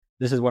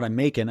this is what I'm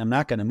making. I'm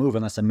not going to move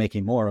unless I'm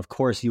making more. Of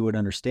course, you would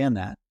understand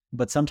that.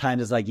 But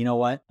sometimes it's like, you know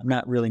what? I'm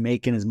not really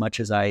making as much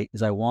as I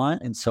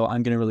want. And so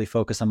I'm going to really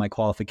focus on my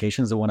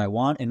qualifications and what I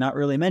want and not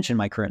really mention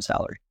my current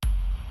salary.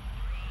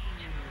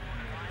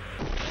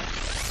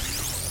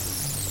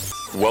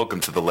 Welcome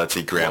to the Let's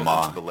Eat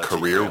Grandma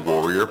Career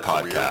Warrior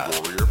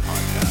Podcast.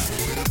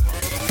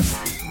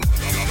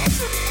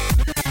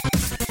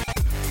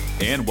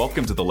 And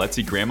welcome to the Let's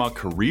Eat Grandma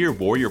Career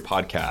Warrior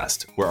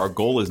Podcast, where our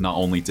goal is not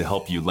only to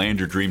help you land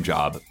your dream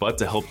job, but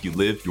to help you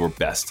live your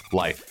best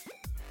life.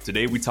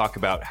 Today, we talk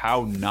about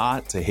how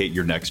not to hate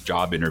your next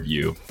job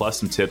interview, plus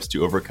some tips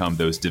to overcome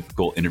those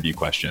difficult interview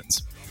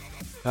questions.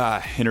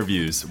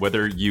 Interviews,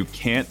 whether you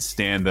can't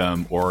stand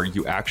them or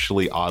you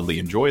actually oddly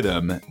enjoy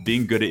them,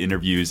 being good at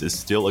interviews is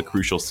still a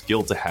crucial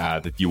skill to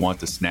have if you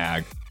want to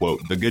snag,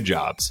 quote, the good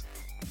jobs.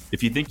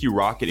 If you think you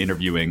rock at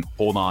interviewing,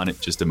 hold on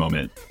just a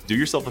moment. Do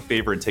yourself a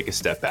favor and take a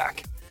step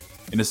back.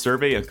 In a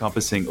survey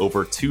encompassing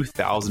over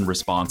 2,000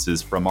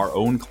 responses from our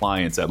own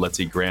clients at Let's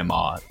Eat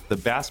Grandma, the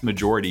vast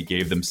majority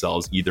gave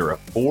themselves either a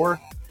 4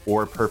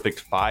 or a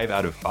perfect 5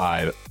 out of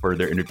 5 for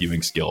their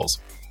interviewing skills.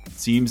 It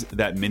seems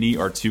that many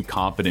are too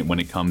confident when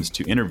it comes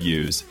to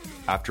interviews.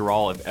 After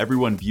all, if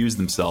everyone views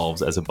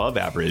themselves as above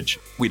average,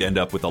 we'd end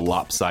up with a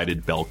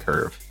lopsided bell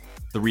curve.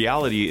 The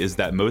reality is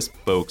that most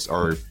folks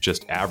are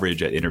just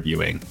average at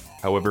interviewing.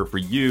 However, for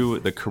you,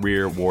 the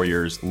career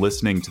warriors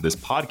listening to this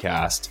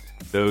podcast,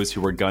 those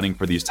who are gunning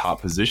for these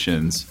top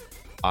positions,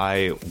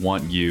 I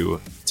want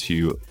you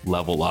to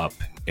level up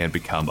and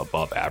become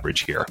above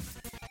average here.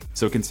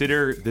 So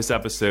consider this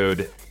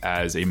episode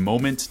as a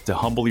moment to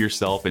humble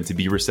yourself and to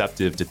be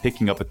receptive to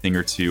picking up a thing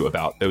or two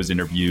about those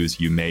interviews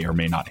you may or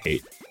may not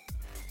hate.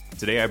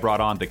 Today, I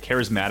brought on the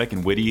charismatic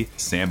and witty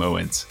Sam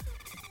Owens.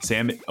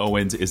 Sam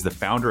Owens is the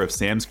founder of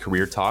Sam's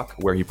Career Talk,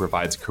 where he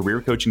provides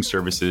career coaching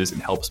services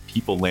and helps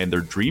people land their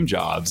dream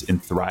jobs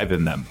and thrive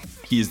in them.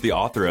 He is the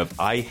author of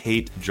I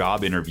Hate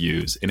Job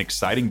Interviews, an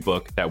exciting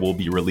book that will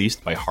be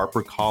released by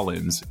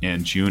HarperCollins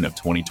in June of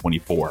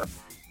 2024.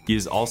 He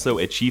is also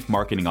a chief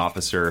marketing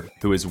officer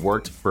who has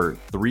worked for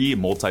 3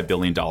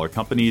 multi-billion-dollar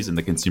companies in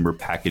the consumer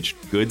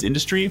packaged goods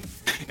industry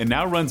and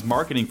now runs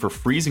marketing for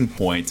Freezing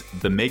Point,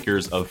 the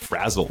makers of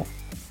Frazzle.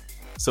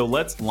 So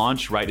let's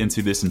launch right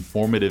into this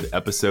informative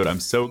episode. I'm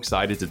so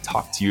excited to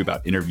talk to you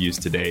about interviews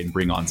today and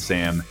bring on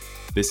Sam.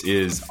 This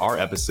is our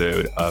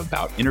episode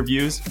about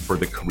interviews for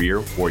the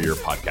Career Warrior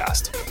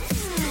Podcast.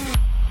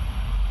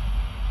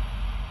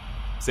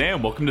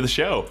 Sam, welcome to the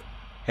show.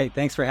 Hey,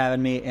 thanks for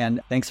having me.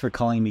 And thanks for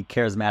calling me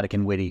charismatic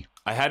and witty.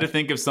 I had to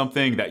think of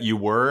something that you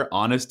were,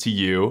 honest to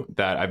you,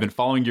 that I've been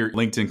following your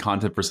LinkedIn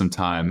content for some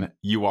time.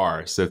 You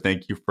are. So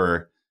thank you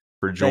for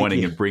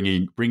joining and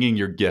bringing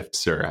your gift,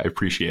 sir. I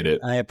appreciate it.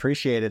 I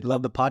appreciate it.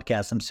 Love the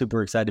podcast. I'm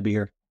super excited to be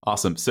here.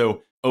 Awesome.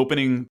 So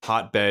opening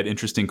hotbed,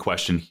 interesting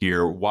question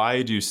here.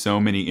 Why do so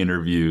many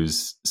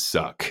interviews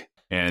suck?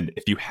 And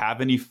if you have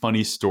any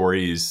funny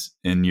stories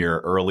in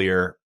your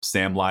earlier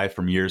Sam life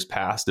from years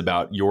past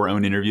about your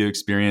own interview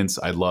experience,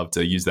 I'd love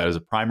to use that as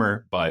a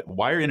primer. But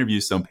why are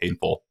interviews so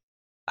painful?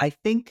 I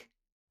think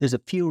there's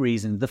a few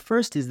reasons. The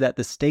first is that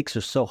the stakes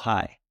are so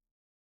high.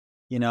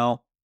 You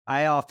know,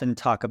 I often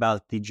talk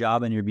about the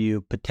job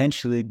interview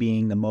potentially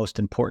being the most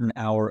important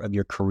hour of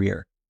your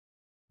career.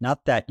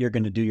 Not that you're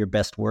going to do your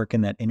best work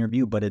in that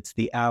interview, but it's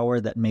the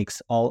hour that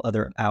makes all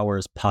other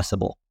hours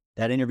possible.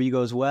 That interview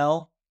goes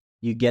well,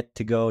 you get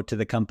to go to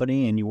the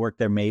company and you work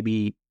there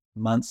maybe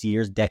months,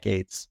 years,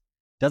 decades.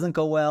 Doesn't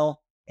go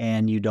well,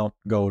 and you don't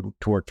go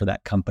to work for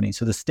that company.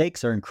 So the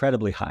stakes are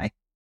incredibly high.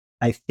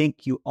 I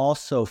think you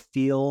also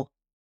feel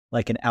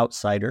like an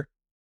outsider.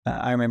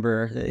 I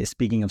remember,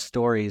 speaking of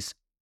stories,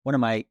 one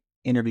of my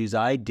interviews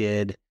I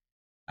did,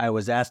 I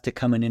was asked to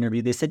come and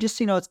interview. They said, just,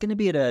 it's going to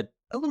be at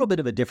a little bit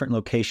of a different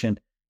location.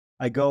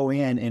 I go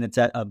in and it's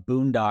at a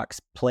Boondocks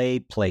play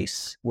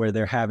place where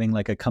they're having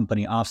like a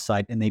company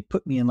offsite, and they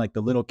put me in like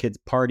the little kids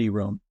party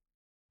room,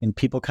 and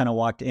people kind of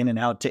walked in and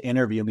out to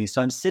interview me.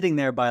 So I'm sitting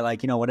there by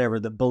like,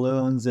 whatever, the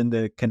balloons and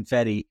the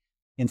confetti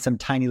in some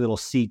tiny little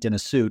seat in a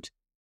suit.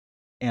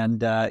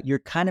 And you're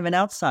kind of an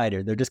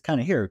outsider. They're just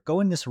kind of, here, go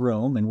in this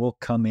room and we'll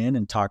come in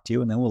and talk to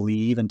you, and then we'll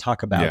leave and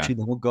talk about you.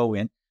 Then we'll go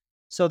in.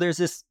 So there's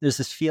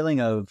this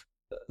feeling of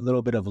a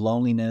little bit of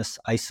loneliness,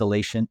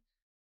 isolation.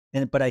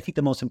 But I think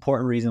the most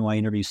important reason why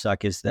interviews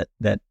suck is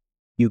that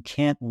you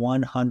can't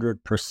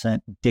 100%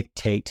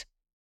 dictate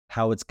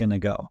how it's going to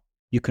go.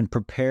 You can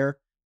prepare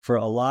for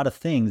a lot of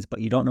things,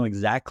 but you don't know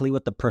exactly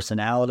what the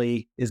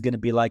personality is going to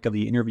be like of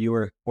the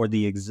interviewer or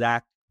the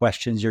exact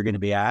questions you're going to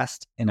be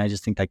asked. And I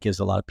just think that gives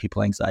a lot of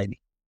people anxiety.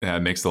 Yeah, it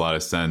makes a lot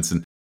of sense.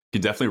 And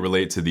can definitely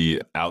relate to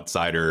the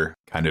outsider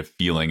kind of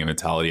feeling and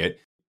mentality.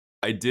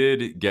 I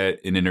did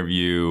get an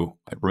interview.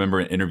 I remember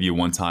an interview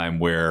one time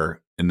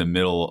where in the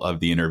middle of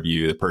the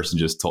interview, the person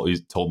just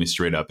told me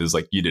straight up, is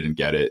like, you didn't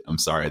get it. I'm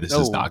sorry, this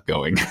is not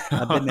going.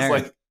 I've been there.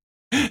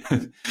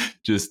 Like,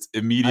 just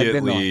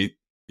immediately,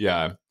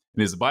 yeah.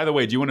 And is, by the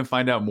way, do you want to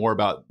find out more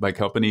about my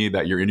company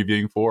that you're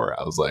interviewing for?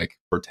 I was like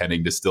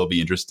pretending to still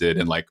be interested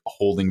and like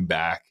holding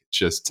back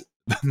just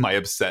my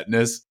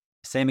upsetness.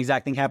 Same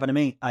exact thing happened to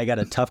me. I got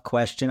a tough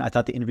question. I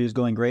thought the interview was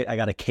going great. I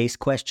got a case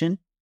question.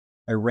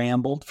 I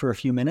rambled for a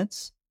few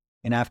minutes.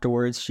 And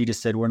afterwards, she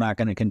just said, we're not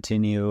going to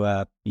continue.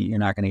 You're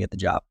not going to get the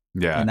job.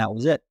 Yeah. And that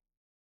was it.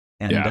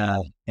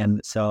 And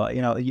so,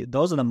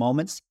 those are the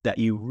moments that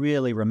you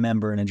really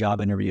remember in a job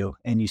interview.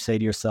 And you say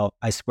to yourself,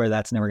 I swear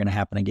that's never going to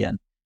happen again.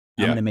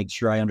 I'm going to make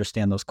sure I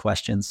understand those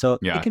questions. So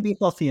it can be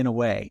healthy in a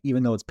way,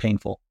 even though it's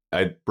painful.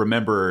 I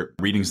remember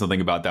reading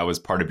something about that was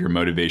part of your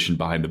motivation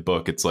behind the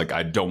book. It's like,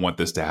 I don't want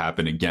this to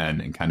happen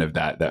again. And kind of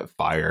that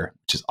fire,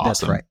 which is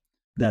awesome.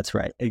 That's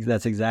right.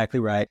 That's exactly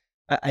right.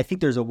 I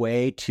think there's a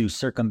way to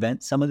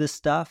circumvent some of this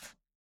stuff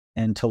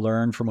and to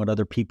learn from what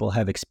other people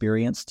have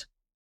experienced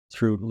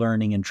through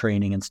learning and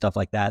training and stuff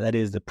like that. That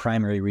is the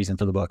primary reason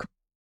for the book.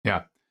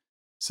 Yeah.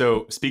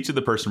 So speak to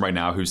the person right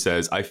now who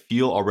says, I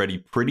feel already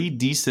pretty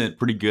decent,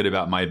 pretty good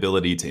about my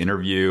ability to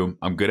interview.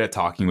 I'm good at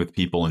talking with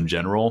people in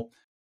general.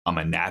 I'm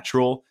a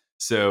natural.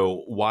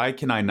 So why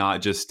can I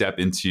not just step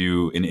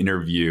into an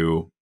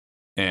interview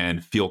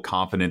and feel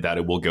confident that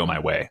it will go my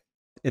way?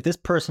 If this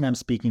person I'm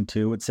speaking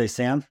to would say,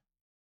 Sam,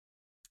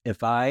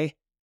 if I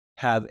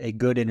have a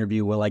good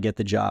interview, will I get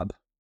the job?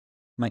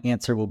 My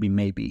answer will be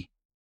maybe.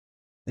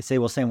 They say,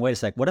 well, Sam, wait a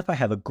sec. What if I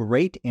have a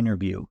great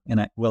interview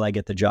and will I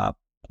get the job?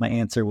 My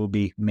answer will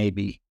be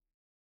maybe.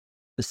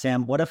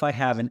 Sam, what if I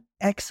have an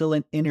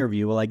excellent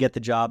interview? Will I get the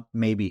job?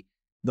 Maybe.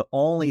 The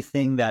only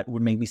thing that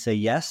would make me say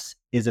yes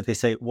is if they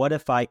say, what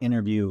if I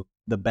interview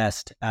the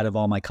best out of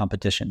all my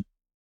competition?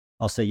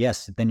 I'll say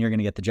yes, then you're going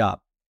to get the job.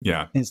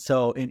 Yeah. And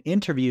so an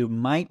interview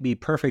might be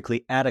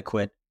perfectly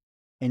adequate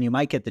and you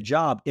might get the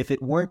job if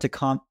it weren't a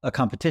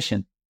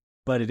competition,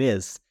 but it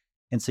is.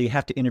 And so you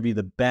have to interview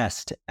the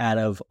best out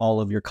of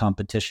all of your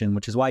competition,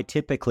 which is why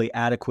typically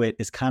adequate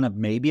is kind of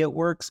maybe it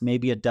works,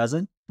 maybe it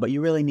doesn't, but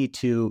you really need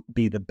to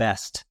be the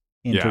best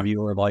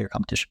interviewer of all your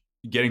competition.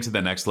 Getting to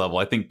the next level,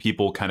 I think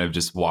people kind of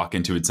just walk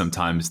into it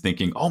sometimes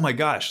thinking, oh my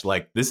gosh,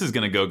 like this is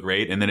going to go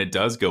great. And then it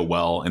does go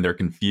well. And they're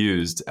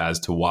confused as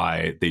to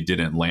why they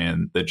didn't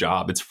land the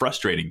job. It's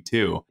frustrating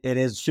too. It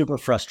is super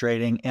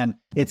frustrating. And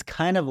it's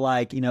kind of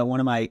like, one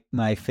of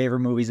my favorite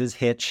movies is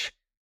Hitch.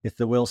 It's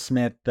the Will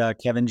Smith,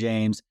 Kevin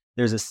James.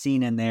 There's a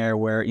scene in there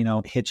where,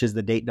 Hitch is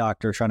the date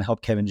doctor trying to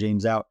help Kevin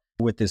James out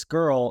with this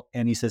girl.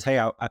 And he says, hey,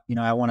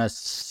 I want to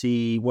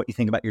see what you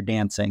think about your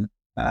dancing.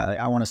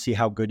 I want to see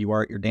how good you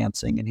are at your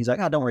dancing. And he's like,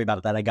 oh, don't worry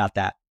about that. I got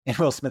that. And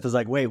Will Smith is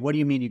like, wait, what do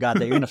you mean you got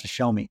that? You're going to have to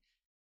show me.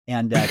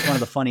 And it's one of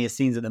the funniest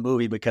scenes in the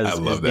movie because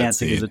his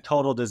dancing is a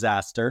total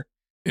disaster.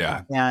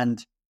 Yeah.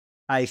 And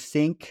I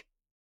think,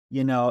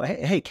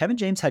 hey, Kevin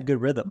James had good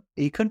rhythm.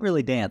 He couldn't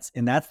really dance.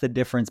 And that's the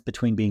difference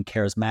between being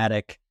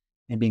charismatic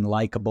and being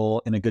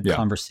likable and a good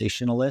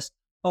conversationalist.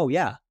 Oh,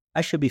 yeah,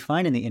 I should be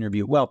fine in the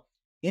interview. Well,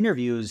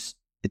 interviews,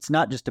 it's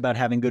not just about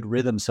having good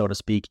rhythm, so to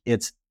speak.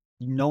 It's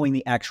knowing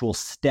the actual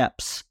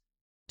steps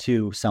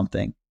to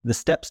something. The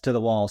steps to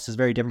the waltz is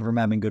very different from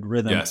having good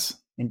rhythm. Yes.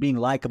 And being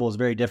likable is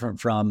very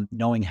different from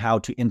knowing how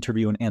to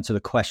interview and answer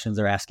the questions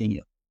they're asking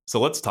you. So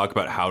let's talk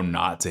about how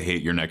not to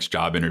hate your next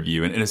job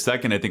interview. And in a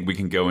second, I think we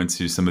can go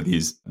into some of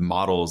these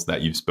models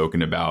that you've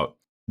spoken about.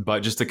 But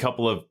just a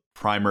couple of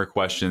primer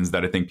questions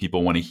that I think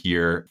people want to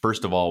hear.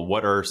 First of all,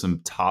 what are some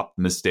top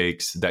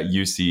mistakes that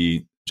you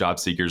see job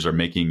seekers are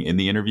making in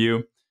the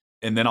interview?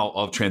 And then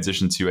I'll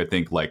transition to, I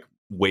think, like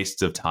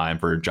wastes of time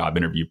for job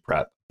interview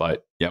prep.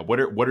 But yeah, what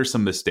are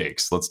some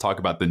mistakes? Let's talk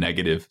about the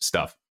negative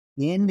stuff.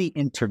 In the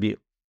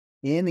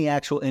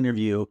actual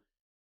interview,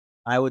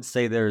 I would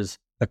say there's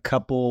a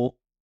couple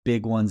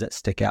big ones that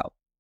stick out.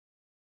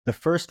 The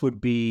first would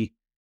be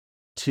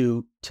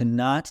to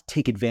not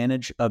take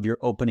advantage of your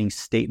opening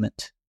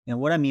statement. And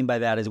what I mean by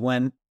that is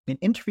when an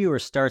interviewer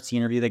starts the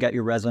interview, they got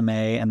your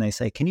resume and they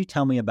say, can you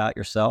tell me about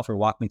yourself or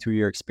walk me through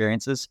your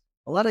experiences?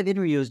 A lot of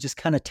interviewers just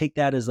kind of take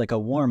that as like a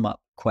warm-up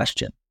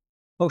question.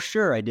 Oh,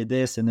 sure, I did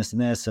this and this and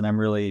this, and I'm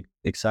really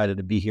excited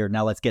to be here.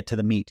 Now let's get to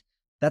the meat.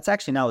 That's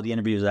actually not what the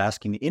interviewer is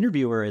asking. The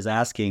interviewer is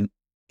asking,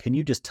 can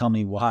you just tell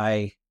me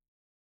why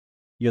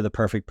you're the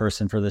perfect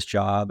person for this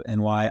job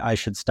and why I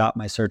should stop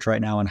my search right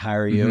now and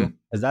hire you?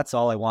 Because that's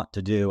all I want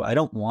to do. I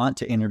don't want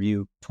to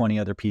interview 20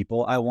 other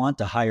people. I want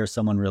to hire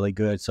someone really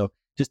good. So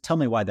just tell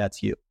me why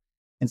that's you.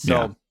 And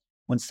so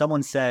when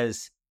someone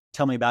says,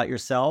 tell me about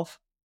yourself,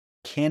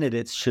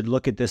 candidates should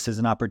look at this as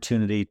an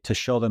opportunity to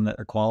show them that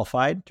they're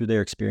qualified through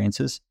their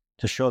experiences,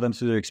 to show them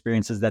through their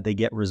experiences that they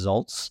get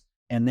results,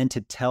 and then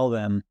to tell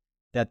them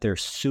that they're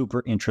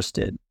super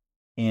interested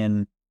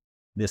in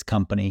this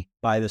company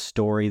by the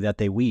story that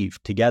they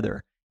weave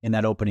together in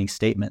that opening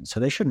statement. So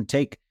they shouldn't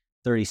take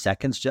 30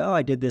 seconds to, oh,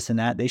 I did this and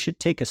that. They should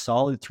take a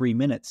solid 3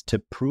 minutes to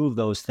prove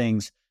those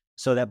things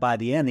so that by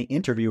the end, the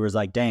interviewer is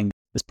like, dang,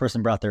 this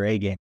person brought their A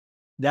game.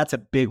 That's a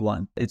big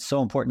one. It's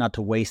so important not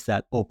to waste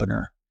that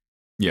opener.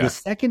 Yeah. The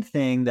second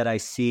thing that I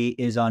see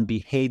is on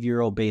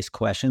behavioral-based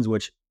questions,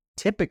 which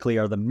typically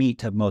are the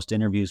meat of most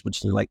interviews,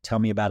 which are like, tell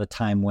me about a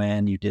time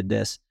when you did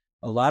this.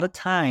 A lot of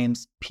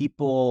times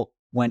people,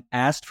 when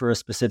asked for a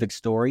specific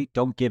story,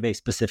 don't give a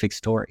specific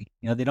story.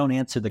 They don't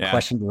answer the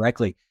question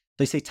directly.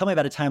 They say, tell me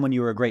about a time when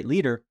you were a great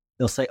leader.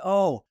 They'll say,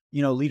 oh,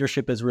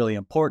 leadership is really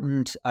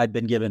important. I've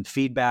been given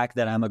feedback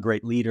that I'm a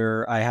great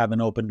leader. I have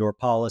an open door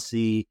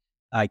policy.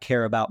 I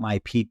care about my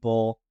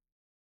people,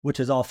 which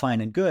is all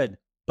fine and good,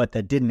 but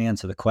that didn't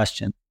answer the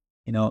question.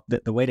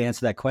 The way to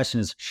answer that question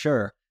is,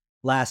 sure,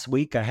 last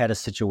week I had a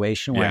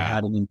situation where I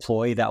had an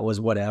employee that was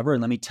whatever,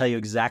 and let me tell you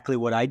exactly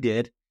what I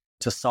did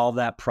to solve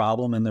that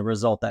problem and the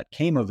result that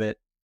came of it.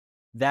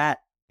 That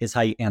is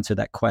how you answer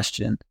that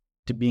question,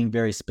 to being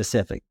very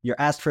specific. You're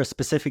asked for a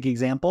specific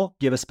example,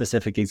 give a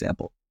specific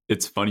example.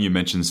 It's funny you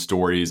mentioned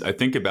stories. I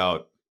think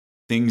about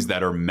things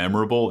that are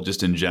memorable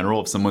just in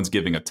general. If someone's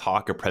giving a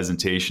talk, a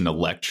presentation, a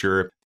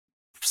lecture,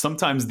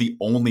 sometimes the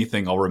only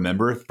thing I'll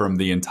remember from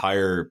the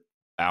entire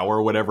hour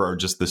or whatever are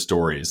just the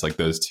stories, like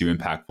those two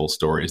impactful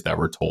stories that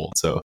were told.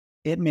 So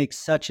it makes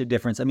such a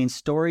difference. I mean,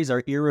 stories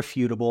are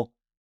irrefutable.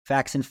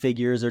 Facts and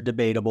figures are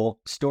debatable.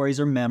 Stories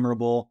are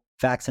memorable.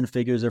 Facts and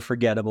figures are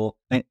forgettable.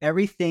 And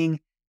everything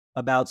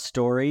about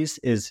stories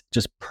is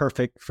just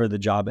perfect for the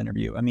job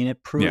interview. I mean,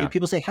 it proves,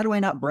 people say, how do I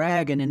not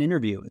brag in an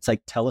interview? It's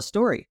like, tell a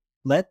story.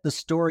 Let the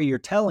story you're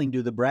telling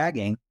do the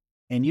bragging.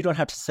 And you don't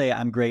have to say,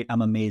 I'm great,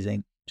 I'm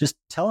amazing. Just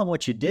tell them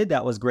what you did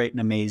that was great and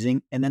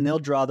amazing. And then they'll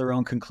draw their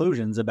own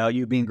conclusions about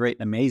you being great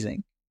and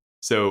amazing.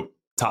 So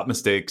top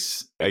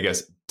mistakes, I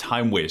guess,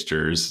 time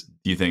wasters,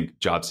 do you think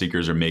job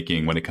seekers are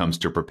making when it comes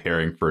to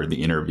preparing for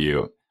the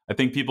interview? I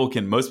think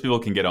most people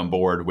can get on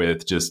board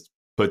with just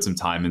put some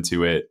time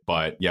into it.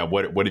 But yeah,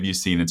 what have you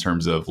seen in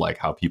terms of like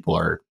how people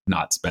are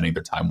not spending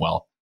their time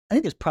well? I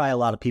think there's probably a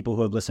lot of people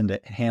who have listened to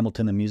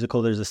Hamilton, the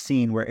musical. There's a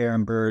scene where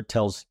Aaron Burr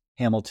tells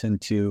Hamilton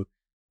to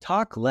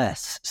talk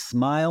less,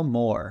 smile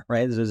more,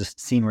 right? There's a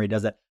scene where he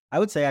does that. I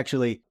would say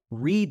actually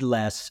read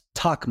less,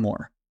 talk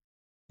more.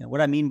 And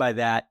what I mean by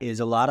that is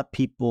a lot of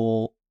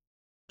people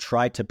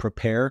try to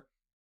prepare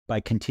by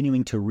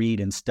continuing to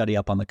read and study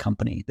up on the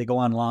company. They go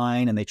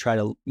online and they try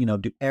to,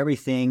 do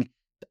everything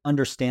to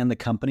understand the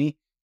company,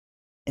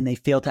 and they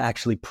fail to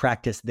actually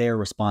practice their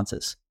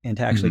responses and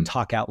to actually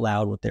talk out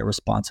loud what their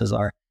responses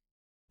are.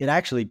 It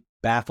actually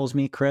baffles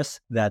me, Chris,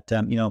 that,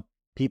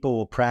 people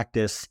will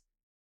practice,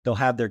 they'll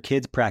have their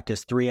kids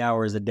practice 3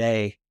 hours a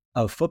day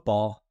of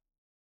football,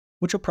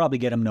 which will probably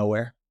get them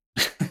nowhere.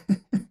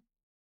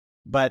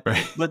 But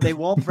they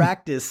won't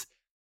practice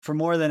for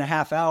more than a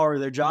half hour of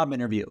their job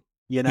interview,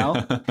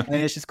 And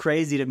it's just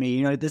crazy to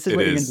me. This is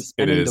what you're going to be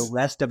spending the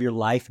rest of your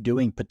life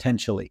doing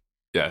potentially.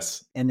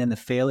 Yes. And then the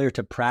failure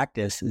to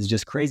practice is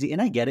just crazy.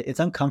 And I get it. It's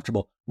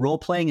uncomfortable. Role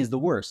playing is the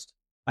worst.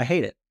 I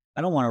hate it.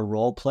 I don't want to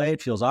role play.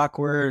 It feels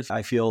awkward.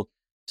 I feel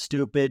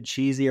stupid,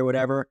 cheesy, or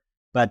whatever.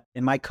 But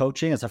in my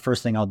coaching, it's the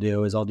first thing I'll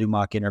do is I'll do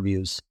mock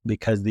interviews,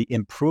 because the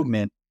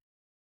improvement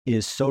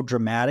is so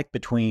dramatic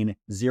between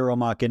 0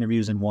 mock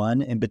interviews and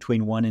 1, and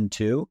between 1 and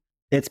 2.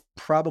 It's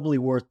probably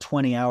worth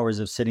 20 hours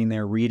of sitting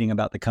there reading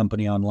about the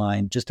company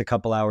online, just a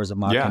couple hours of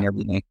mocking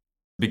everything.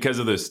 Because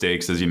of those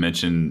stakes, as you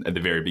mentioned at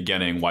the very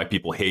beginning, why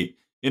people hate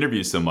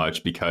interviews so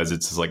much, because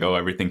it's just like, oh,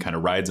 everything kind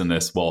of rides on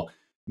this. Well,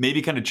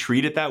 maybe kind of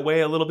treat it that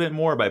way a little bit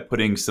more by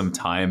putting some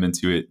time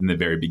into it in the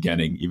very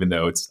beginning, even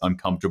though it's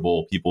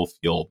uncomfortable. People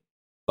feel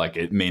like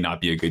it may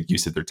not be a good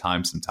use of their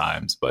time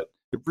sometimes, but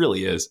it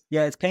really is.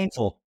 Yeah, it's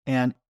painful.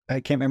 And I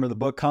can't remember the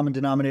book, Common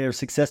Denominator of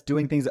Success,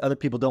 doing things that other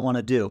people don't want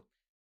to do.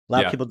 A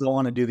lot of people don't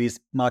want to do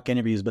these mock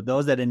interviews, but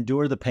those that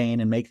endure the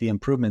pain and make the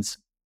improvements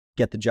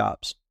get the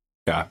jobs.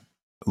 Yeah,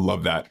 I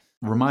love that.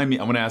 Remind me,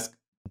 I want to ask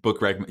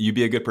you'd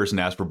be a good person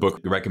to ask for book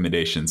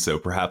recommendations. So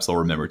perhaps I'll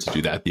remember to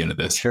do that at the end of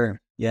this.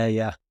 Sure.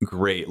 Yeah.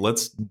 Great.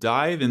 Let's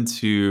dive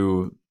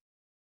into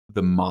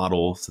the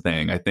models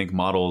thing. I think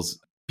models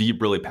be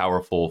really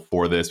powerful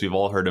for this. We've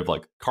all heard of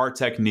like CAR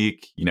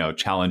technique,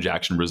 challenge,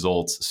 action,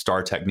 results,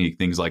 STAR technique,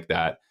 things like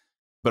that.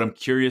 But I'm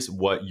curious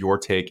what your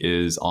take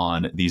is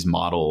on these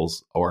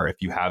models, or if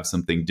you have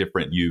something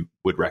different you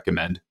would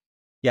recommend.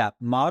 Yeah,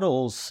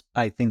 models,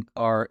 I think,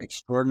 are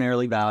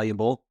extraordinarily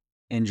valuable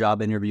in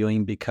job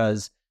interviewing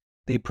because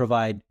they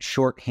provide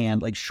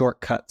shorthand, like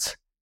shortcuts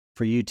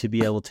for you to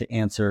be able to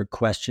answer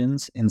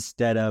questions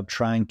instead of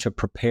trying to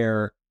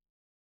prepare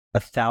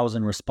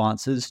 1,000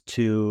 responses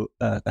to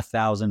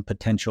 1,000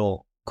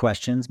 potential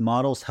questions.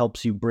 Models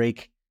helps you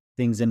break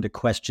things into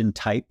question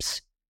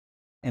types.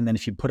 And then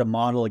if you put a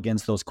model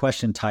against those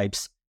question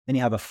types, then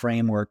you have a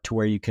framework to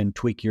where you can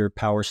tweak your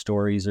power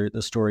stories or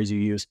the stories you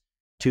use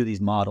to these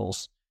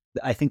models.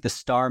 I think the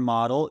STAR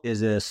model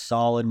is a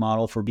solid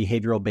model for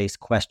behavioral-based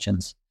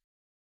questions.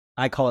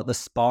 I call it the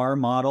SPAR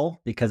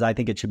model because I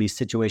think it should be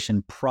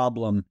situation,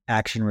 problem,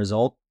 action,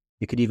 result.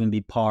 It could even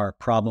be PAR,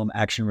 problem,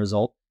 action,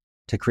 result,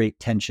 to create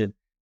tension.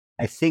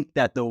 I think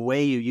that the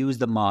way you use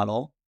the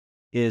model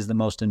is the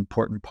most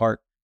important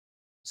part.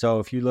 So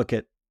if you look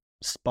at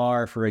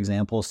SPAR, for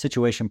example,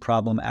 situation,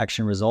 problem,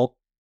 action, result,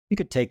 you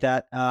could take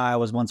that. I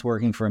was once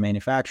working for a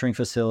manufacturing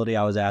facility.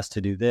 I was asked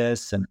to do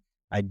this and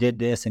I did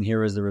this and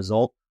here is the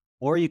result.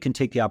 Or you can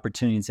take the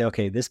opportunity and say,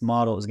 okay, this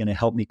model is going to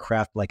help me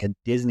craft like a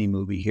Disney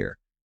movie here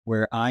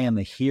where I am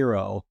the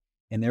hero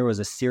and there was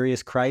a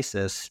serious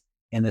crisis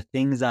and the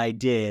things I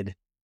did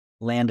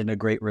landed a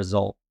great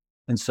result.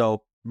 And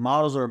so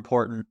models are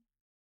important.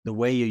 The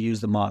way you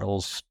use the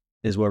models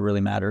is what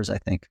really matters, I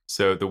think.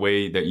 So the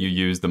way that you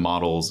use the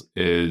models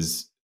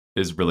is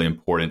really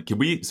important. Can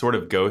we sort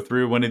of go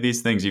through one of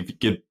these things? If you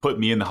could put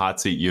me in the hot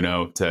seat,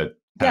 to kind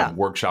Yeah. of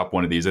workshop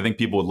one of these. I think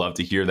people would love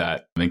to hear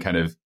that and kind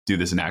of do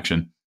this in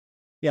action.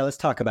 Yeah, let's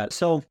talk about it.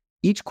 So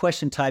each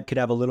question type could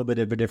have a little bit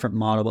of a different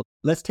model, but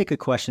let's take a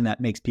question that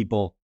makes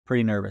people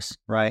pretty nervous,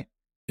 right?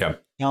 Yeah.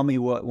 Tell me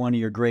what one of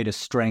your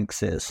greatest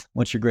strengths is.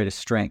 What's your greatest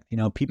strength?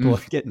 People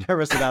get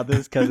nervous about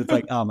this because it's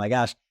like, oh my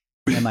gosh,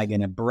 am I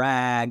going to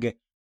brag?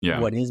 Yeah.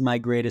 What is my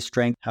greatest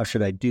strength? How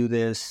should I do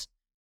this?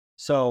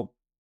 So,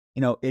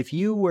 if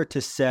you were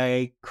to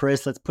say,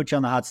 Chris, let's put you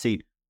on the hot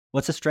seat.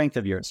 What's a strength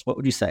of yours? What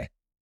would you say?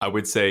 I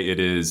would say it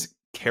is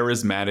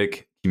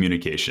charismatic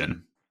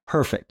communication.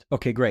 Perfect.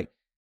 Okay, great.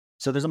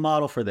 So there's a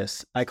model for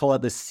this. I call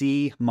it the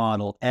C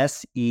model,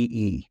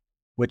 SEE,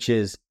 which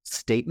is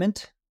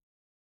statement,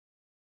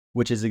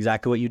 which is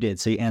exactly what you did.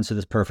 So you answer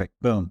this perfect.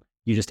 Boom.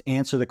 You just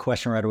answer the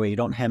question right away. You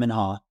don't hem and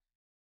haw.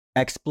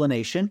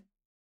 Explanation,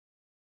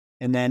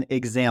 and then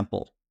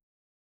example.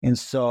 And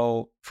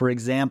so, for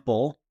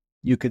example,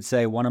 you could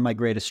say one of my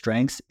greatest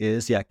strengths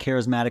is,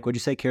 charismatic. What'd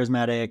you say?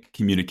 Charismatic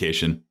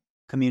communication.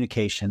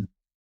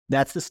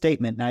 That's the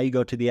statement. Now you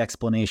go to the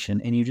explanation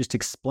and you just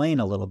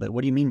explain a little bit.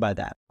 What do you mean by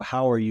that?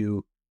 How are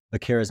you a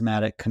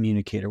charismatic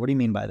communicator? What do you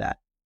mean by that?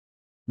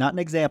 Not an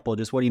example,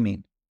 just what do you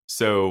mean?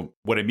 So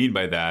what I mean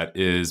by that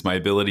is my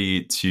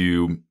ability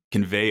to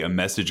convey a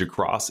message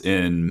across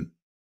in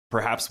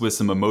perhaps with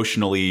some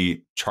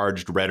emotionally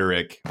charged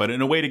rhetoric, but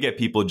in a way to get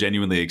people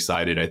genuinely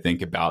excited, I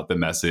think, about the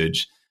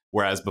message.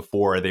 Whereas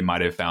before they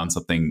might have found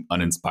something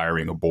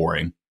uninspiring or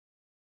boring.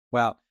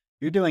 Wow.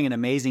 You're doing an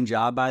amazing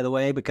job, by the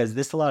way, because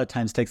this a lot of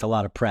times takes a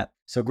lot of prep.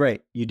 So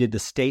great. You did the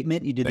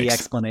statement, you did Thanks. the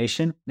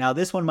explanation. Now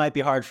this one might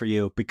be hard for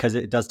you because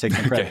it does take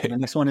some prep. Okay. The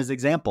next one is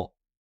example.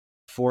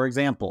 For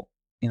example,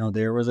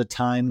 there was a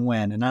time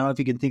when, and I don't know if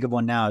you can think of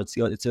one now,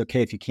 it's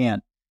okay if you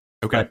can't.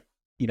 Okay.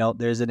 But,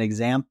 there's an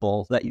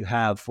example that you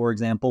have. For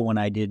example, when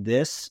I did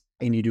this,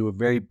 and you do a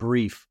very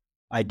brief,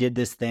 I did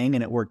this thing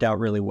and it worked out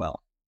really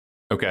well.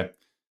 Okay.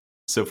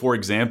 So for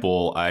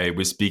example, I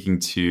was speaking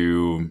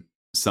to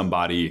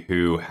somebody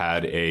who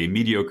had a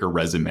mediocre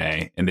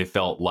resume and they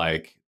felt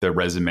like the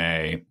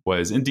resume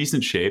was in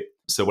decent shape.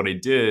 So what I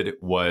did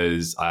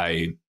was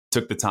I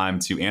took the time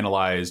to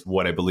analyze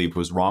what I believed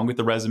was wrong with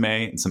the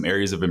resume and some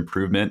areas of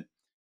improvement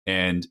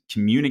and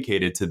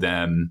communicated to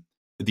them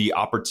the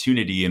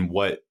opportunity and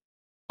what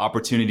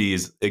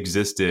opportunities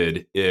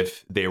existed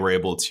if they were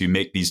able to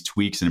make these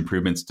tweaks and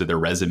improvements to their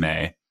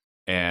resume.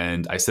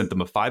 And I sent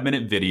them a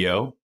 5-minute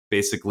video,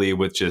 basically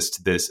with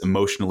just this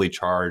emotionally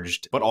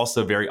charged, but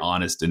also very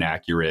honest and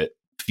accurate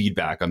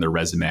feedback on their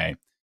resume,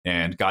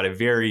 and got a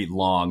very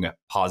long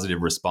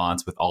positive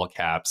response with all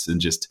caps. And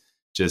just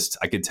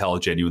I could tell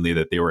genuinely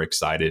that they were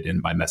excited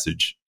and my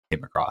message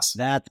came across.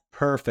 That's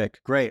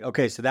perfect. Great.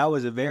 Okay. So that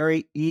was a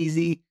very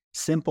easy,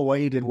 simple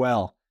way. You did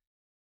well.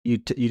 You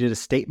did a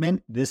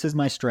statement. This is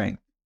my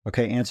strength.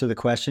 Okay. Answer the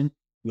question.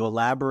 You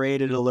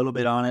elaborated a little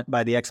bit on it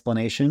by the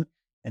explanation.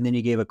 And then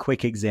you gave a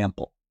quick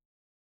example.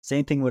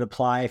 Same thing would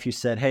apply if you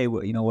said, hey,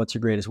 what's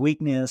your greatest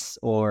weakness?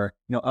 Or,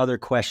 other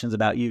questions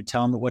about you.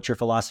 Tell them what your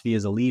philosophy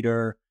as a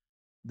leader.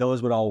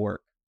 Those would all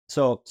work.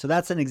 So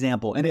that's an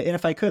example. And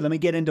if I could, let me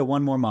get into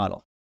one more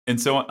model.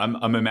 And so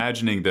I'm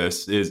imagining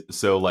this is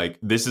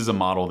a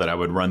model that I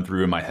would run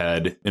through in my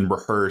head and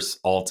rehearse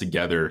all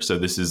together. So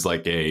this is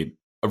like a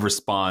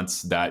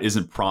response that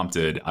isn't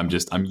prompted.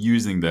 I'm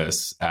using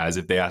this as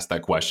if they ask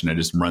that question, I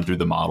just run through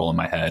the model in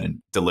my head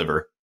and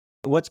deliver.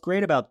 What's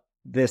great about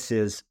this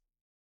is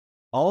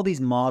all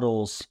these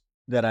models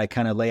that I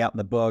kind of lay out in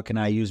the book and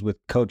I use with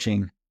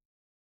coaching,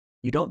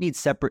 you don't need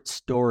separate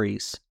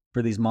stories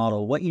for these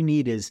models. What you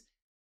need is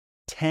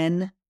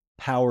 10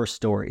 power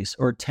stories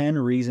or 10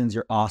 reasons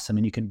you're awesome.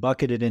 And you can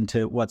bucket it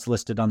into what's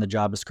listed on the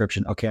job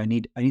description. Okay, I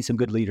need some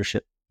good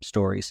leadership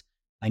stories.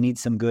 I need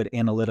some good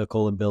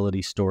analytical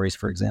ability stories,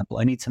 for example.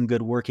 I need some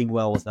good working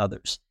well with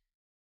others.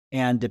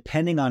 And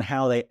depending on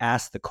how they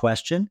ask the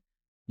question,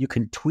 you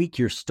can tweak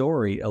your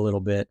story a little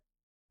bit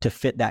to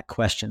fit that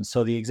question.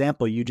 So the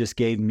example you just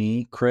gave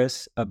me,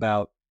 Chris,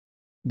 about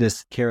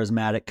this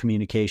charismatic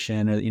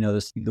communication, or,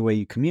 the way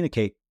you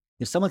communicate.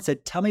 If someone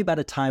said, tell me about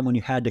a time when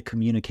you had to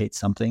communicate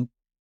something,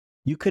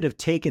 you could have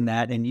taken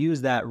that and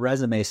used that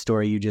resume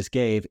story you just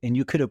gave, and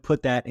you could have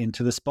put that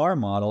into the SPAR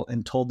model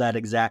and told that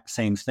exact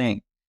same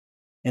thing.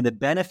 And the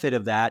benefit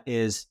of that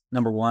is,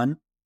 number one,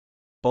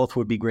 both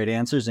would be great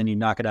answers and you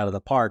knock it out of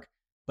the park.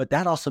 But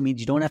that also means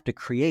you don't have to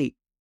create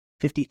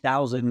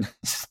 50,000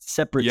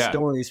 separate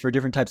stories for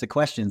different types of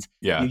questions.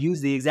 Yeah. You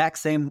use the exact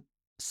same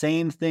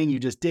thing you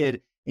just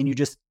did, and you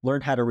just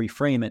learn how to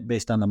reframe it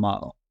based on the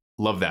model.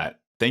 Love that.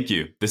 Thank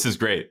you. This is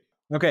great.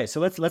 Okay, so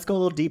let's go a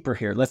little deeper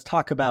here. Let's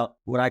talk about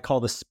what I call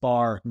the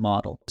SPAR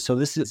model. So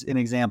this is an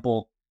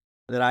example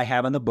that I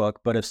have in the book,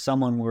 but if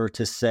someone were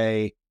to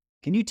say,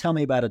 can you tell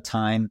me about a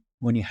time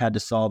when you had to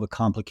solve a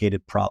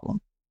complicated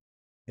problem?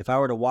 If I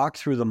were to walk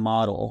through the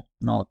model,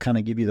 and I'll kind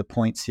of give you the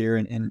points here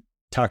and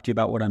talk to you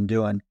about what I'm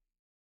doing.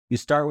 You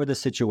start with a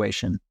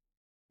situation.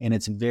 and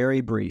it's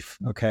very brief.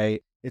 Okay.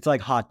 It's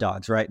like hot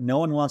dogs, right? No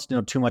one wants to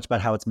know too much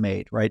about how it's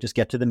made, right? Just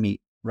get to the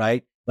meat,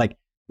 right? Like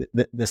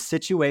the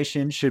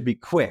situation should be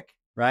quick,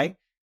 right?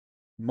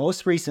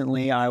 Most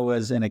recently, I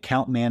was an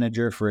account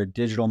manager for a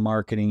digital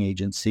marketing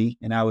agency,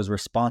 and I was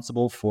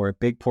responsible for a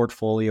big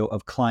portfolio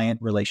of client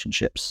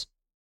relationships.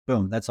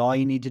 Boom. That's all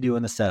you need to do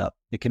in the setup.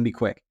 It can be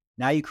quick.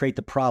 Now you create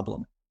the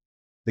problem.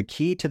 The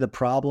key to the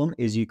problem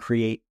is you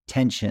create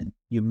tension.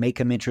 You make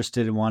them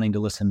interested in wanting to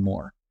listen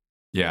more.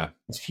 Yeah.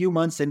 A few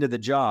months into the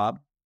job,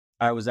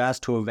 I was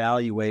asked to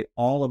evaluate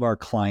all of our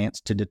clients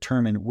to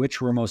determine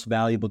which were most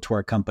valuable to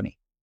our company.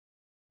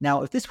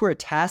 Now, if this were a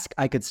task,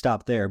 I could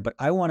stop there, but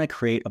I want to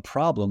create a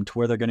problem to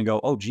where they're going to go,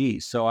 oh,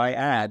 geez. So I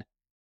add,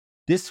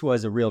 this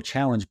was a real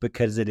challenge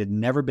because it had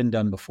never been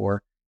done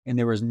before, and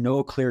there was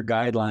no clear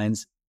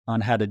guidelines on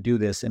how to do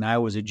this, and I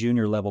was a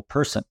junior level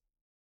person.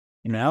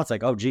 And now it's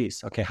like, oh,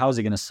 geez, okay, how is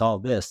he going to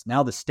solve this?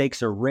 Now the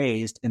stakes are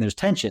raised and there's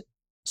tension.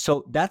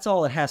 So that's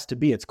all it has to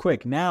be. It's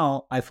quick.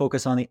 Now I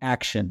focus on the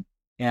action.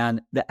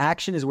 And the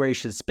action is where you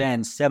should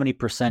spend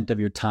 70% of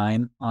your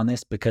time on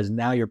this, because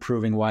now you're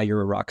proving why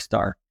you're a rock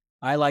star.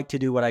 I like to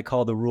do what I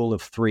call the rule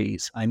of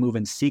threes. I move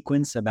in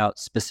sequence about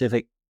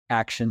specific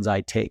actions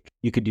I take.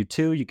 You could do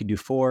 2, you could do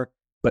 4,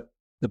 but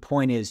the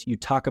point is you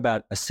talk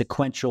about a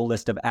sequential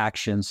list of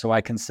actions. So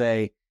I can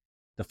say,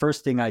 the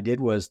first thing I did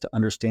was to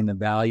understand the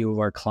value of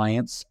our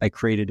clients. I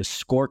created a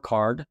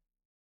scorecard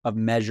of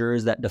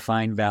measures that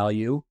define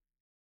value.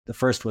 The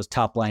first was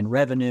top line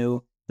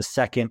revenue. The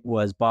second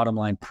was bottom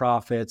line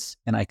profits.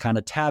 And I kind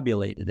of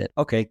tabulated it.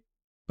 Okay,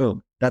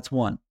 boom, that's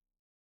one.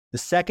 The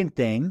second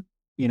thing,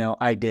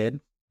 I did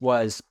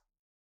was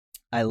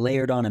I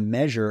layered on a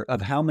measure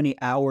of how many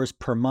hours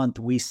per month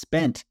we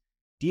spent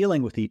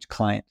dealing with each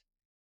client.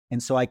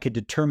 And so I could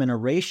determine a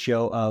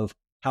ratio of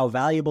how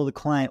valuable the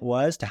client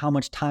was to how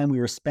much time we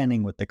were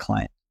spending with the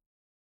client.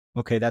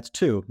 Okay, that's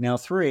 2. Now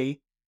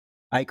 3,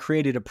 I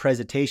created a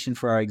presentation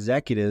for our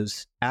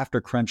executives after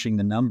crunching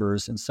the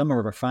numbers, and some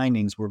of our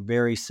findings were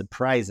very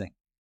surprising.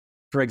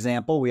 For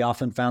example, we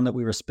often found that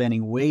we were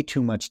spending way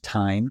too much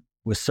time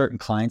with certain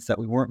clients that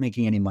we weren't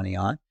making any money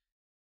on.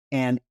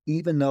 And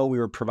even though we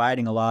were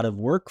providing a lot of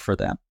work for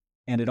them,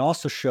 and it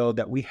also showed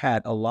that we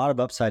had a lot of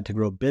upside to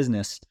grow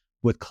business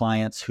with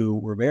clients who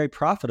were very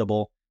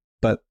profitable,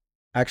 but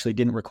actually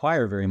didn't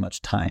require very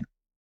much time.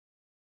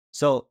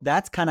 So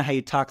that's kind of how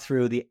you talk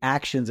through the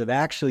actions of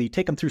you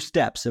take them through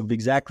steps of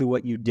exactly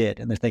what you did.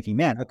 And they're thinking,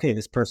 man, okay,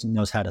 this person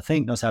knows how to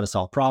think, knows how to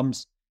solve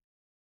problems.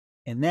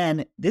 And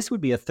then this would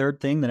be a third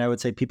thing that I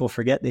would say people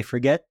forget. They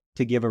forget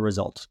to give a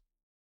result.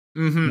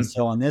 Mm-hmm. And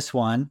so on this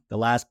one, the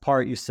last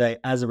part, you say,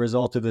 as a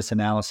result of this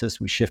analysis,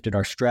 we shifted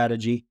our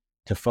strategy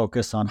to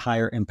focus on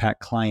higher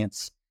impact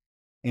clients.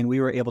 And we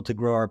were able to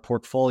grow our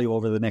portfolio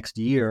over the next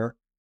year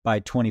by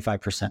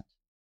 25%.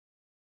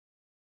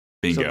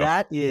 Bingo. So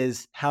that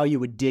is how you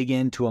would dig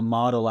into a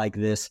model like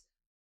this.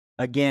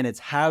 Again, it's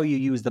how you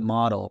use the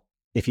model.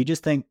 If you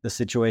just think the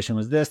situation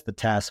was this, the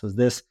task was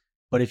this,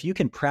 but if you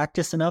can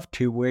practice enough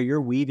to where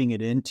you're weaving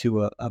it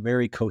into a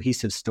very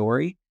cohesive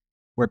story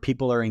where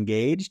people are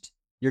engaged,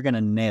 you're going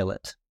to nail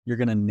it. You're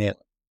going to nail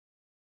it.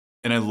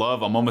 And I'm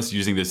almost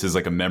using this as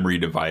like a memory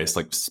device,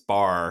 like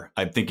spar.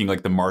 I'm thinking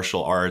like the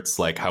martial arts,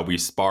 like how we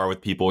spar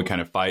with people, we kind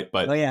of fight.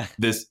 But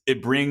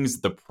it brings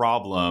the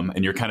problem,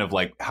 and you're kind of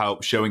like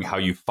showing how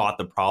you fought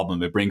the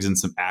problem. It brings in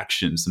some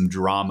action, some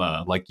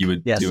drama, like you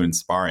would do in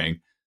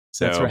sparring.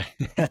 So that's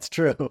right. That's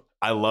true.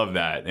 I love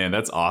that. And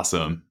that's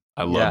awesome.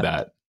 I love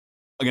that.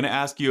 I'm going to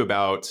ask you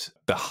about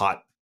the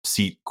hot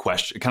seat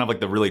question, kind of like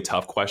the really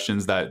tough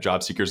questions that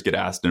job seekers get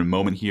asked in a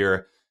moment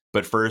here.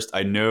 But first,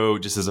 I know,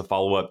 just as a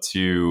follow-up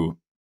to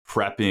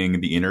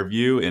prepping the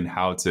interview and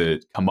how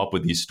to come up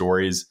with these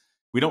stories,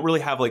 we don't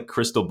really have like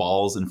crystal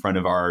balls in front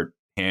of our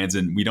hands,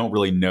 and we don't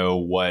really know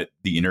what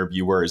the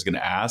interviewer is going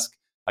to ask.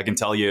 I can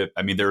tell you,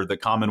 there are the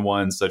common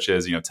ones such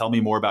as, tell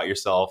me more about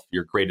yourself,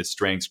 your greatest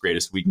strengths,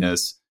 greatest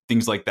weakness,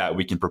 things like that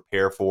we can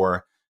prepare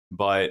for.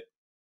 But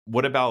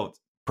what about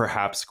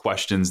perhaps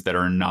questions that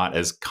are not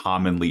as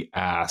commonly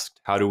asked?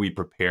 How do we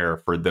prepare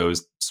for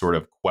those sort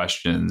of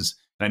questions?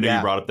 And I know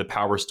you brought up the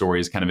power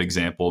stories kind of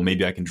example.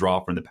 Maybe I can draw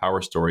from the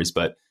power stories,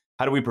 but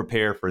how do we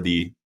prepare for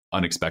the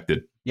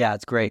unexpected? Yeah,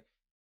 it's great.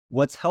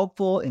 What's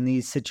helpful in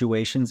these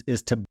situations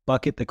is to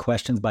bucket the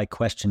questions by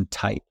question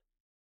type.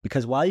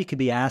 Because while you could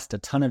be asked a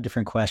ton of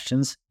different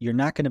questions, you're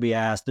not going to be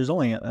asked, there's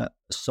only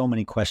so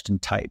many question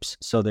types.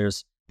 So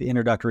there's the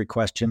introductory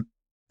question,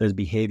 there's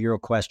behavioral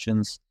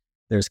questions,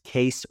 there's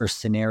case or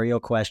scenario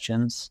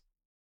questions,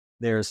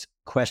 there's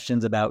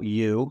questions about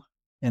you,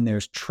 and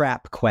there's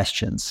trap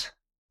questions.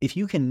 If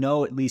you can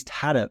know at least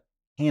how to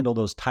handle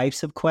those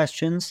types of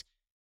questions,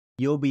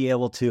 you'll be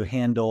able to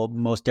handle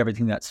most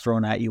everything that's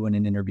thrown at you in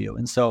an interview.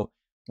 And so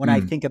when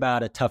I think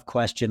about a tough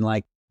question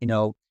like,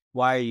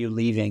 why are you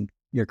leaving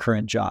your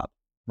current job,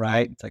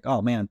 right? It's like,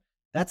 oh man,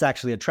 that's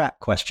actually a trap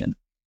question.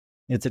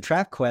 It's a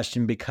trap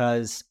question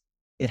because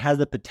it has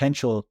the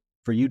potential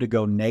for you to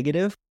go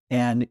negative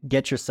and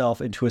get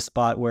yourself into a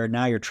spot where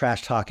now you're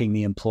trash talking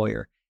the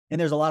employer. And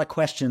there's a lot of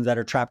questions that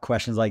are trap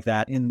questions like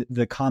that. And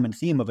the common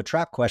theme of a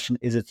trap question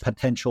is its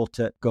potential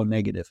to go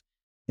negative.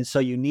 And so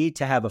you need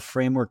to have a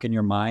framework in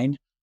your mind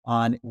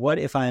on what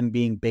if I'm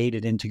being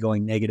baited into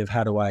going negative?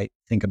 How do I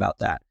think about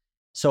that?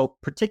 So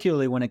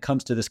particularly when it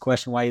comes to this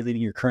question, why are you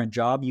leaving your current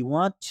job? You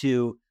want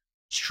to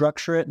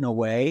structure it in a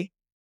way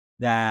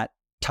that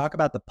talk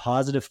about the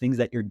positive things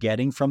that you're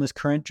getting from this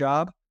current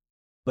job,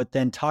 but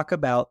then talk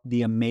about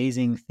the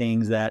amazing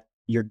things that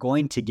you're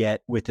going to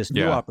get with this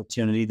new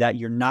opportunity that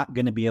you're not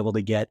going to be able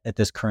to get at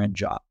this current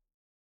job.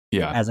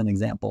 Yeah. As an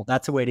example,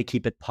 that's a way to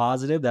keep it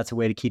positive. That's a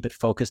way to keep it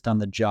focused on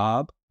the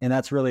job. And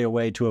that's really a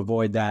way to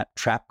avoid that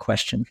trap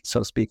question,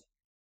 so to speak.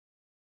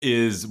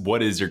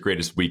 What is your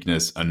greatest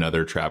weakness?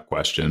 Another trap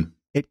question.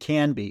 It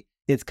can be.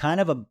 It's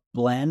kind of a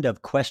blend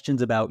of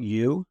questions about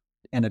you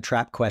and a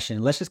trap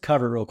question. Let's just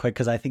cover it real quick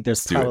because I think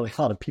there's probably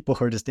a lot of people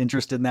who are just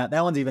interested in that.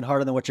 That one's even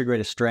harder than what's your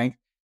greatest strength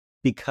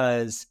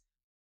because,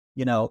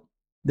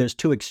 there's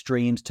two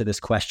extremes to this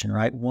question,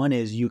 right? One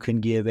is you can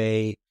give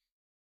a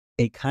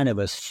kind of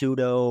a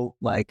pseudo,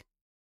 I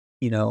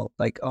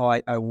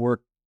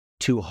work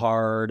too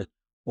hard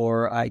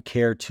or I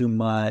care too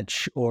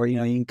much, or, you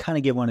can kind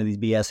of give one of these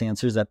BS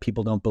answers that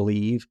people don't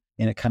believe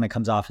and it kind of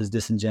comes off as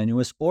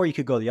disingenuous. Or you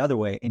could go the other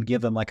way and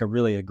give them like a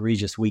really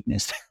egregious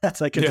weakness.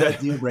 That's like a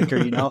deal breaker,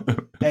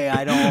 Hey,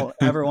 I don't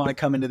ever want to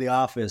come into the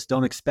office.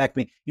 Don't expect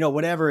me,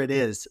 whatever it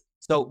is.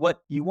 So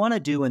what you want to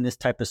do in this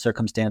type of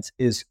circumstance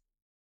is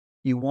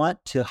you want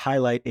to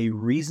highlight a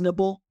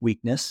reasonable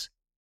weakness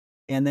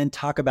and then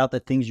talk about the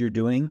things you're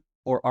doing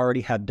or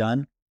already have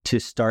done to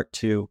start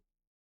to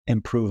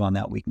improve on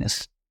that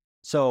weakness.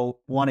 So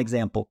one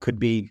example could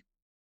be,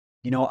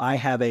 I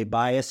have a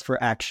bias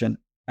for action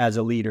as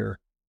a leader,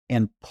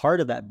 and part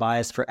of that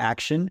bias for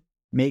action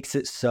makes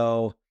it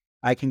so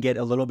I can get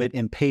a little bit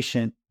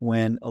impatient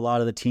when a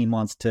lot of the team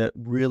wants to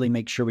really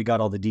make sure we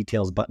got all the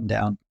details buttoned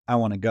down. I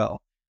want to go.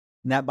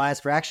 And that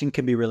bias for action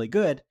can be really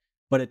good,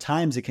 but at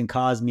times it can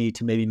cause me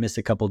to maybe miss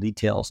a couple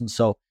details. And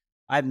so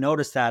I've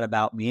noticed that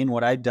about me. And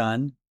what I've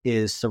done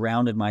is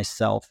surrounded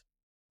myself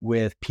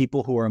with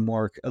people who are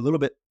a little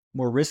bit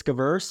more risk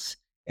averse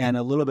and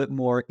a little bit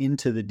more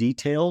into the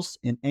details.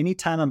 And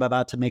anytime I'm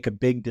about to make a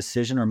big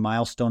decision or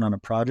milestone on a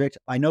project,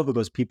 I know who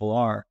those people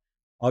are.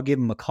 I'll give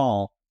them a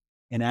call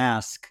and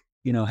ask,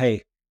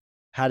 hey,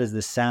 how does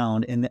this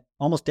sound? And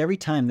almost every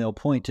time they'll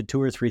point to 2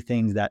 or 3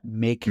 things that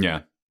make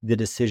the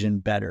decision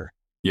better.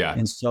 Yeah.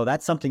 And so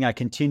that's something I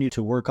continue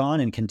to work on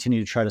and continue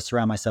to try to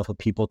surround myself with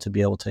people to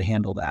be able to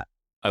handle that.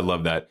 I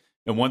love that.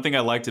 And one thing I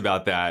liked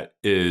about that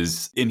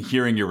is in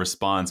hearing your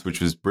response,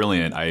 which was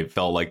brilliant, I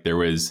felt like there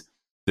was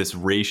this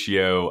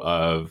ratio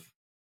of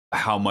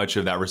how much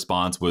of that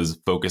response was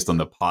focused on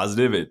the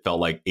positive. It felt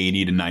like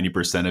 80 to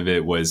 90% of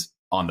it was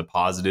on the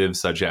positive,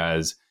 such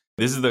as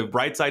this is the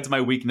bright side to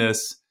my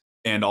weakness,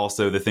 and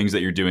also the things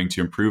that you're doing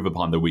to improve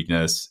upon the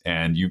weakness.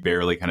 And you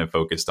barely kind of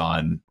focused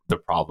on the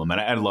problem.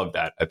 And I love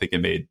that. I think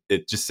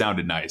it just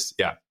sounded nice.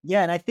 Yeah.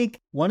 Yeah. And I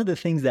think one of the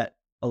things that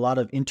a lot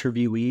of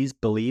interviewees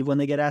believe when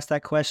they get asked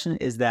that question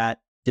is that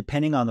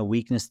depending on the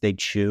weakness they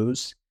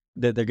choose,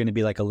 that they're going to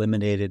be like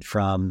eliminated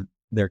from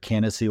their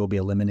candidacy will be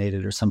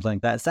eliminated or something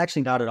like that. It's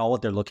actually not at all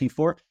what they're looking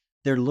for.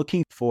 They're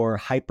looking for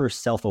hyper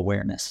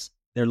self-awareness.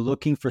 They're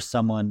looking for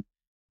someone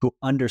who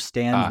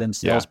understands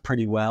themselves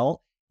pretty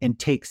well and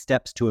take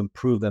steps to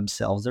improve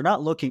themselves. They're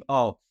not looking,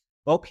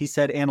 he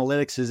said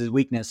analytics is his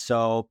weakness.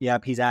 So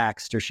he's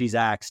axed or she's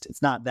axed.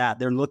 It's not that.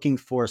 They're looking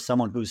for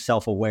someone who's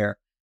self-aware.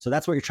 So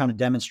that's what you're trying to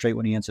demonstrate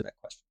when you answer that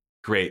question.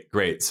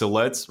 Great. So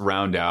let's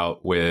round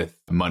out with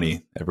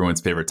money,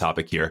 everyone's favorite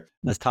topic here.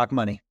 Let's talk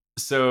money.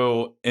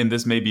 So, and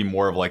this may be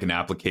more of like an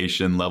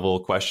application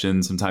level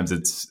question. Sometimes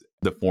it's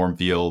the form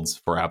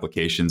fields for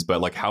applications, but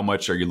like how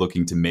much are you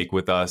looking to make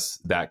with us?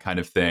 That kind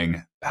of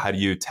thing. How do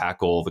you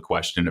tackle the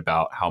question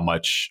about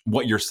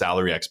what your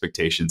salary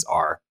expectations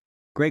are?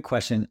 Great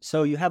question.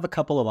 So you have a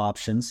couple of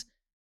options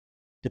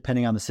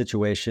depending on the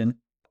situation.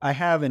 I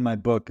have in my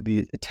book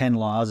the 10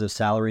 laws of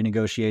salary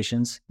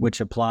negotiations, which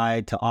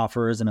apply to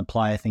offers and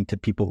apply, I think, to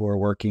people who are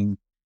working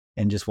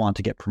and just want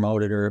to get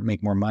promoted or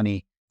make more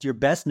money. Your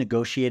best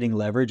negotiating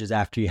leverage is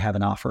after you have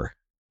an offer.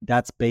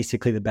 That's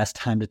basically the best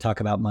time to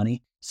talk about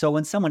money. So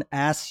when someone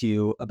asks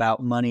you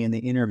about money in the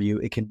interview,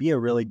 it can be a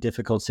really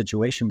difficult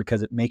situation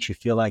because it makes you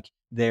feel like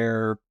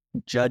they're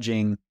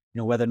judging,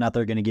 whether or not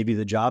they're going to give you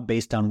the job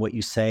based on what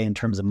you say in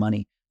terms of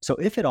money. So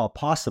if at all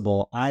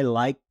possible, I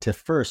like to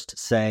first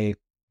say,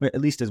 at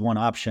least as one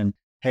option,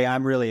 hey,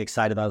 I'm really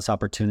excited about this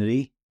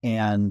opportunity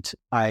and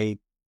I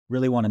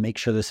really want to make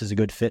sure this is a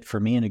good fit for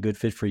me and a good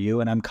fit for you.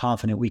 And I'm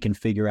confident we can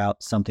figure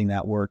out something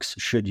that works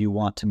should you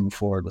want to move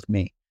forward with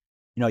me.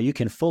 You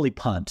can fully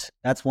punt.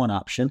 That's one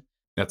option.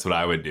 That's what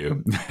I would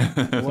do.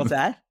 What's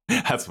that?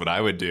 That's what I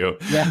would do.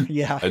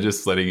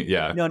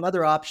 Yeah.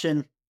 Another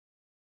option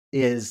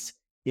is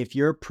if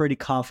you're pretty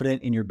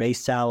confident in your base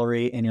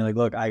salary and you're like,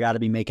 look, I got to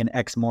be making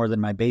X more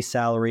than my base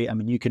salary. I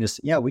mean, you can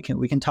just, we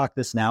can talk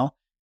this now.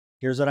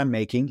 Here's what I'm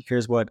making.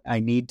 Here's what I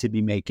need to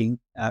be making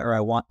or I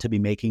want to be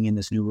making in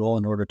this new role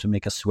in order to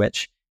make a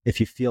switch. if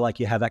you feel like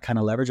you have that kind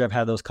of leverage. I've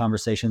had those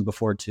conversations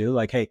before too.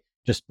 Like, hey,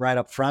 just right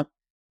up front,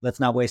 let's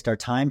not waste our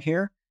time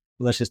here.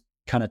 Let's just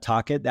kind of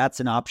talk it. That's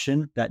an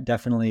option that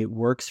definitely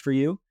works for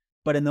you.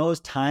 But in those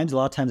times, a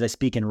lot of times I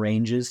speak in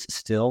ranges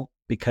still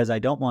because I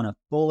don't want to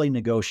fully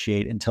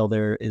negotiate until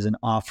there is an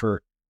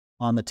offer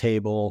on the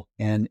table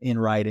and in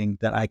writing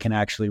that I can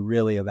actually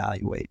really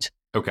evaluate.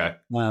 Okay.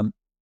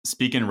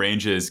 Speaking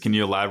ranges, can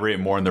you elaborate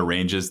more on the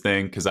ranges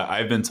thing? Because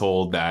I've been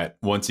told that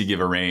once you give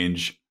a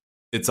range,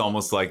 it's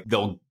almost like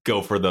they'll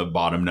go for the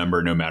bottom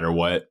number no matter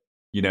what,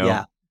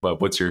 Yeah. But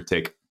what's your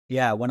take?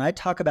 Yeah. When I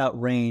talk about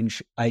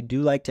range, I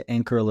do like to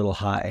anchor a little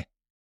high.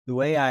 The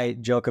way I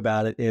joke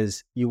about it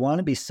is you want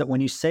to be,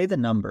 when you say the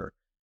number,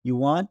 you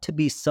want to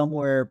be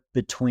somewhere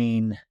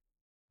between,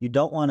 you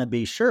don't want to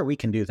be, sure, we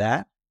can do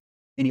that.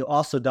 And you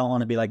also don't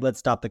want to be like, let's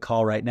stop the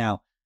call right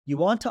now. You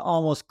want to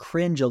almost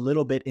cringe a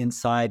little bit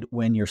inside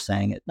when you're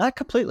saying it. Not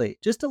completely,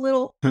 just a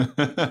little.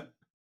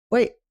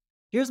 Wait,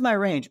 here's my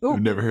range. Oh,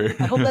 never heard.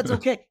 I hope that's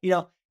okay.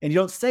 And you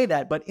don't say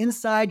that, but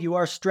inside you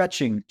are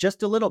stretching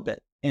just a little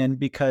bit. And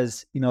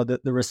because, the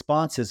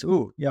response is,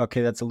 ooh, yeah,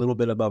 okay, that's a little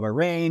bit above our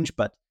range,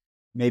 but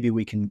maybe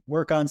we can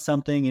work on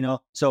something,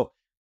 So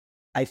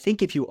I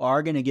think if you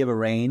are going to give a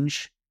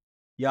range,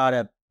 you ought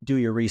to do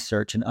your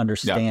research and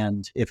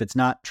understand. If it's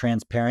not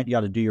transparent, you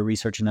ought to do your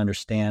research and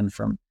understand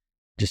from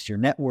just your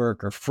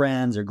network or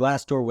friends or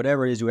Glassdoor,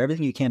 whatever it is, do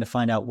everything you can to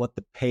find out what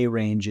the pay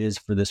range is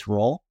for this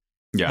role.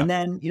 Yeah. And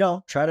then,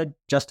 try to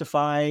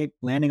justify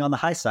landing on the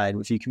high side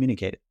if you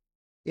communicate it.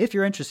 If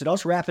you're interested, I'll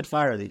just rapid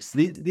fire these.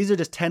 These are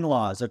just 10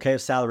 laws, okay,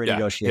 of salary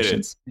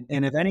negotiations.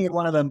 And if any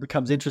one of them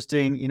becomes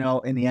interesting,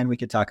 in the end, we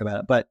could talk about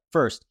it. But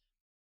first,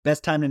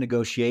 best time to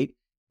negotiate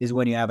is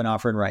when you have an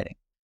offer in writing.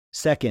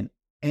 Second,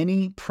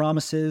 any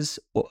promises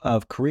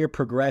of career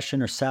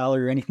progression or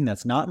salary or anything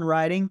that's not in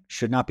writing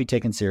should not be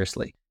taken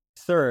seriously.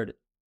 Third,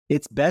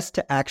 it's best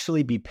to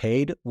actually be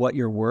paid what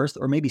you're worth,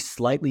 or maybe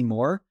slightly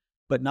more,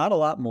 but not a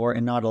lot more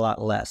and not a lot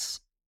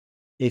less.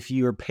 If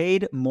you're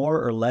paid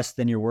more or less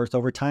than you're worth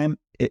over time,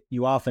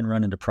 you often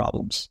run into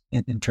problems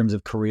in terms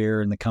of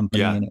career and the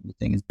company and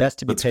everything. It's best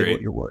to be paid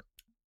what you're worth.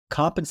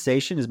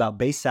 Compensation is about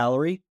base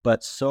salary,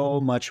 but so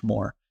much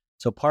more.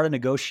 So part of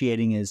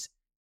negotiating is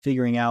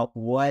figuring out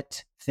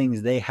what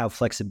things they have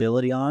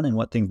flexibility on and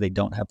what things they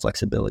don't have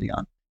flexibility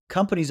on.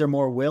 Companies are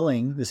more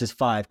willing, this is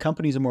 5,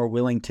 companies are more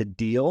willing to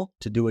do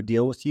a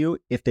deal with you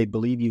if they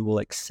believe you will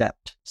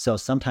accept. So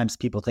sometimes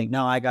people think,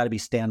 no, I got to be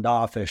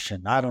standoffish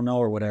and I don't know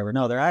or whatever.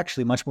 No, they're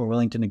actually much more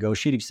willing to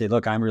negotiate if you say,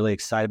 look, I'm really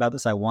excited about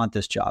this. I want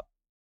this job.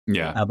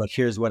 Yeah. But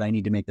here's what I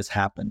need to make this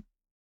happen.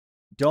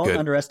 Don't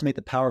underestimate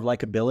the power of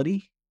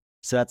likability.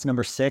 So that's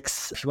number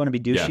 6. If you want to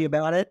be douchey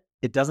about it,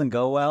 it doesn't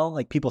go well.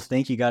 Like people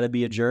think you got to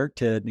be a jerk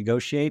to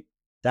negotiate.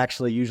 It's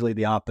actually usually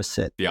the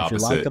opposite. If you're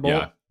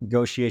likable,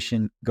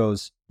 negotiation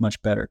goes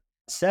much better.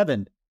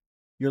 7,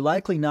 you're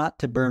likely not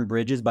to burn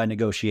bridges by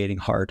negotiating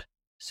hard.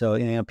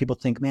 So, people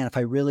think, man, if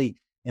I really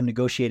am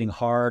negotiating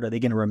hard, are they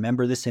going to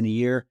remember this in a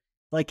year?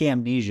 Like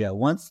amnesia.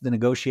 Once the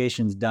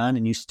negotiation's done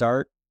and you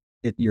start,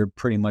 you're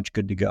pretty much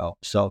good to go.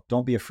 So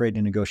don't be afraid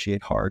to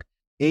negotiate hard.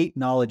 8,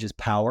 knowledge is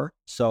power.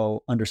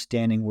 So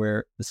understanding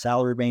where the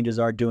salary ranges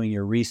are, doing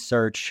your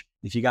research.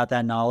 If you got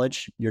that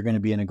knowledge, you're going to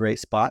be in a great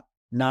spot.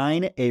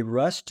 9, a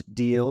rushed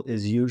deal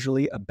is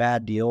usually a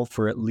bad deal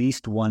for at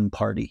least one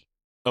party.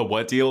 A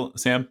what deal,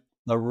 Sam?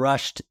 A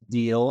rushed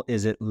deal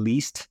is at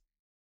least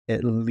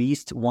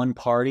one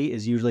party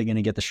is usually going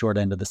to get the short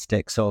end of the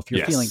stick. So if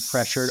you're feeling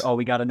pressured,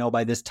 we got to know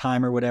by this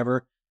time or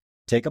whatever,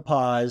 take a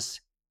pause.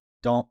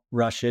 Don't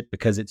rush it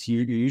because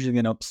you're usually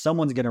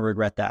someone's going to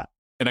regret that.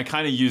 And I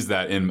kind of use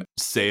that in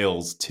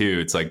sales too.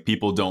 It's like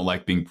people don't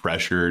like being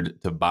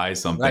pressured to buy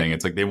something. Right.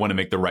 It's like they want to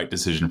make the right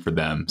decision for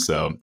them.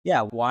 So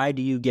yeah, why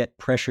do you get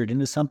pressured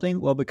into something?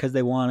 Well, because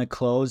they want to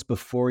close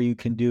before you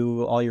can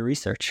do all your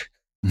research.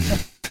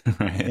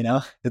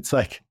 Right. It's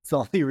like, it's the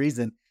only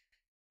reason.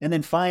 And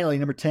then finally,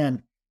 number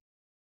 10,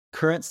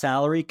 current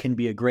salary can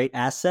be a great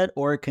asset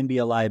or it can be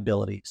a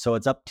liability. So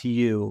it's up to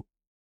you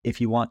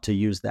if you want to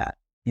use that.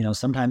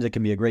 Sometimes it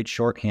can be a great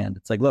shorthand.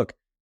 It's like, look,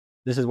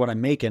 this is what I'm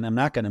making. I'm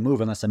not going to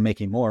move unless I'm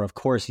making more. Of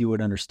course, you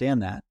would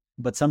understand that.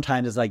 But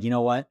sometimes it's like, you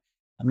know what?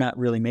 I'm not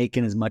really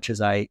making as much as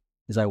I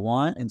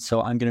want. And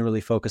so I'm going to really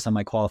focus on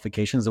my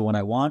qualifications and what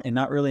I want and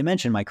not really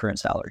mention my current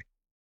salary.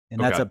 And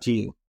that's up to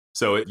you.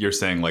 So you're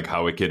saying like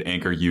how it could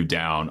anchor you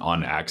down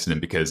on accident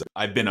because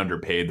I've been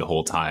underpaid the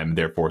whole time.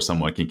 Therefore,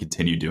 someone can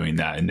continue doing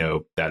that and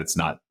know that it's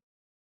not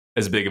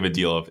as big of a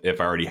deal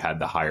if I already had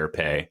the higher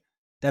pay.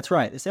 That's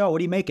right. They say, oh,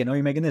 what are you making? Oh,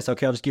 you're making this.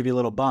 Okay, I'll just give you a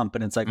little bump.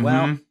 And it's like,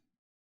 well,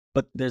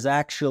 but there's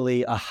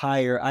actually a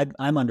higher,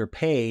 I'm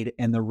underpaid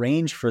and the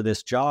range for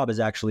this job is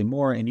actually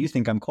more and you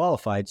think I'm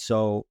qualified.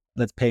 So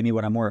let's pay me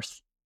what I'm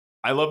worth.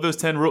 I love those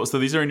 10 rules. So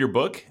these are in your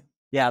book?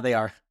 Yeah, they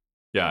are.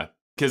 Yeah.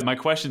 Because my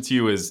question to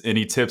you is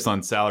any tips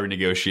on salary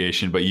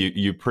negotiation, but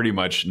you pretty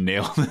much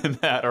nailed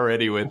that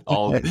already with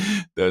all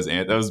those.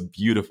 That was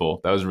beautiful.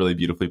 That was really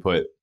beautifully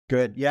put.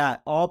 Good. Yeah.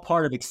 All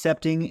part of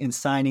accepting and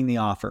signing the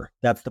offer.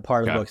 That's the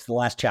part of the book. It's the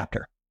last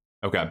chapter.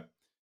 Okay.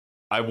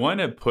 I want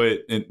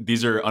to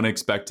these are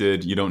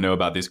unexpected. You don't know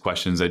about these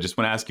questions. I just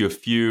want to ask you a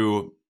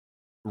few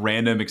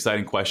random,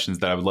 exciting questions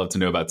that I would love to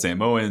know about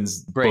Sam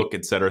Owens, Great. book,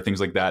 et cetera, things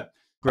like that.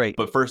 Great.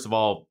 But first of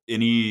all,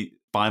 any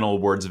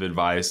final words of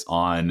advice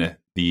on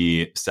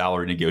the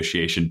salary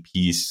negotiation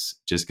piece,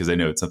 just because I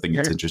know it's something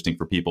that's interesting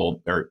for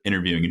people or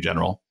interviewing in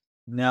general?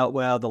 No,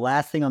 well, the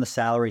last thing on the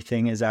salary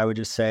thing is I would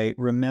just say,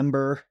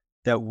 remember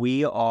that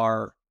we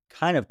are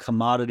kind of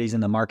commodities in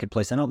the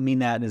marketplace. I don't mean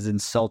that as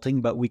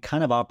insulting, but we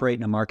kind of operate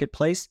in a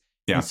marketplace.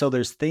 Yeah. And so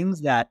there's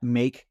things that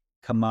make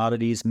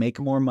commodities make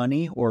more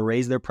money or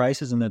raise their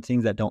prices, and the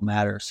things that don't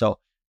matter. So,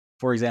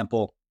 for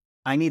example,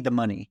 I need the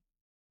money.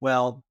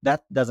 Well,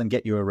 that doesn't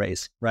get you a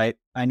raise, right?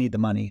 I need the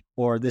money.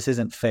 Or this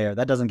isn't fair.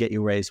 That doesn't get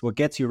you a raise. What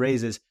gets you a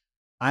raise is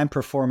I'm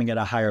performing at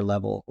a higher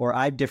level, or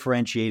I've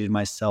differentiated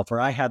myself, or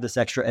I have this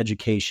extra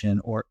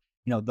education, or,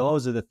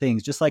 those are the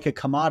things. Just like a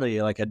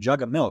commodity, like a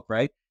jug of milk,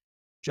 right?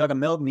 Jug of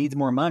milk needs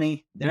more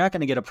money. They're not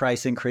going to get a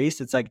price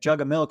increase. It's like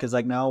jug of milk is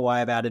like, no,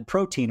 why I've added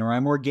protein, or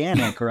I'm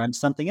organic, or I'm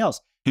something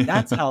else.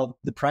 That's how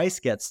the price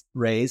gets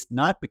raised,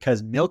 not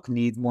because milk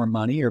needs more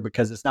money or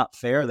because it's not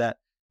fair that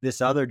this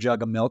other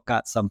jug of milk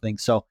got something.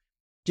 So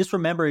just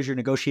remember, as you're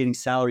negotiating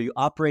salary, you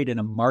operate in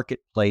a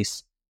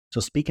marketplace.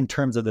 So speak in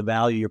terms of the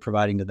value you're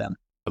providing to them.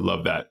 I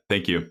love that.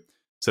 Thank you.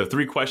 So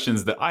 3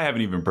 questions that I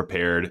haven't even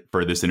prepared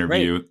for this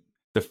interview. Great.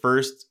 The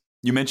first,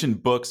 you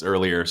mentioned books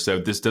earlier. So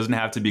this doesn't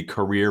have to be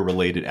career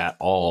related at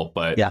all,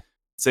 but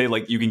say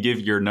like you can give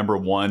your number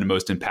 1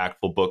 most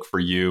impactful book for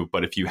you,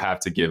 but if you have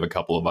to give a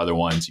couple of other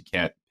ones you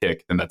can't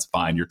pick, then that's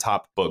fine. Your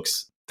top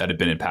books that have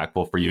been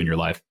impactful for you in your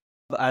life.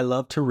 I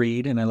love to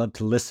read and I love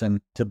to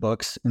listen to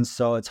books. And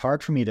so it's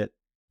hard for me to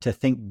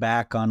think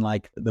back on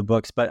like the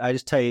books, but I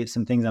just tell you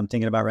some things I'm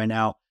thinking about right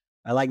now.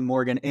 I like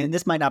Morgan, and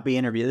this might not be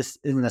interview. This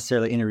isn't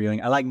necessarily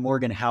interviewing. I like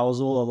Morgan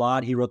Housel a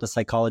lot. He wrote The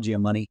Psychology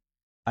of Money.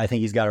 I think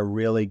he's got a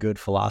really good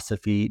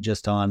philosophy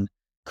just on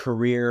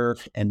career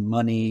and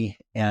money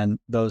and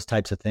those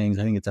types of things.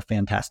 I think it's a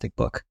fantastic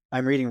book.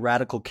 I'm reading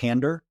Radical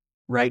Candor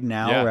right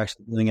now. Yeah. We're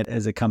actually doing it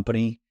as a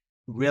company.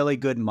 Really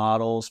good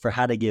models for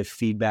how to give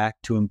feedback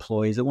to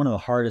employees. It's one of the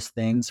hardest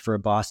things for a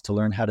boss to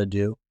learn how to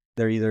do.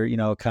 They're either,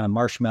 kind of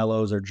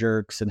marshmallows or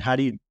jerks. And how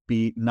do you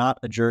be not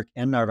a jerk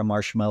and not a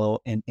marshmallow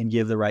and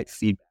give the right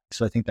feedback?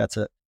 So I think that's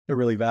a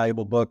really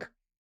valuable book.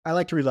 I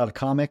like to read a lot of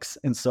comics.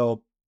 And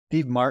so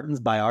Steve Martin's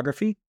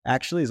biography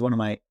actually is one of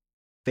my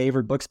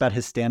favorite books about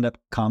his stand-up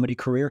comedy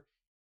career.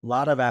 A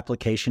lot of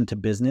application to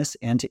business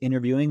and to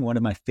interviewing. One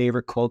of my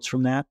favorite quotes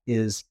from that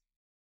is,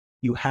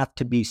 you have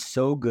to be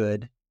so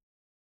good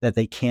that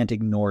they can't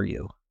ignore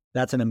you.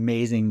 That's an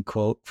amazing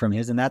quote from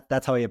his. And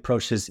that's how he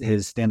approached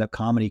his stand-up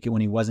comedy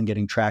when he wasn't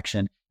getting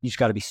traction. You just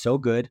got to be so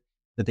good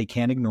that they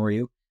can't ignore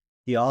you.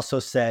 He also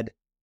said,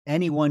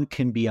 anyone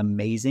can be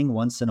amazing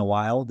once in a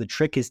while. The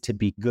trick is to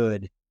be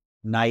good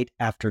night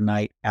after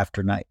night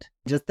after night.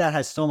 Just that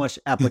has so much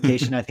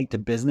application, I think, to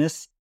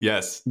business.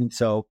 Yes. And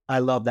so I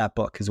love that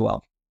book as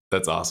well.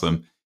 That's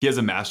awesome. He has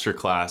a master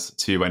class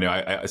too. I know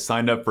I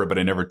signed up for it, but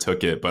I never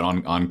took it, but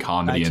on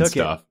comedy and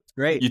stuff. It's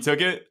great. You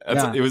took it?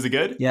 Yeah. It was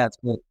good? Yeah, it's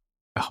good.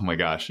 Oh my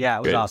gosh. Yeah,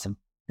 it was awesome.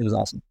 It was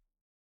awesome.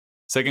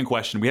 Second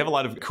question. We have a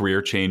lot of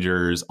career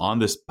changers on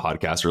this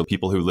podcast, or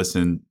people who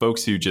listen,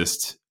 folks who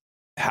just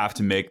have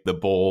to make the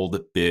bold,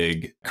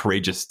 big,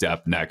 courageous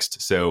step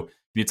next. So can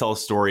you tell a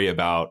story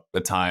about a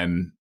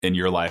time in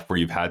your life where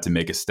you've had to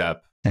make a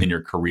step in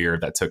your career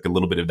that took a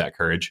little bit of that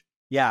courage?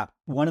 Yeah.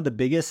 One of the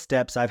biggest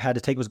steps I've had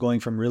to take was going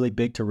from really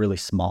big to really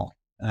small.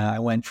 I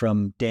went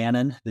from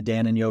Dannon, the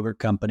Dannon Yogurt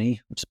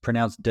Company, which is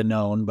pronounced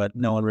Danone, but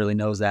no one really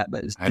knows that.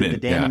 But it's the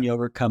Dannon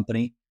Yogurt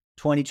Company,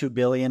 $22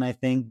 billion, I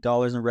think,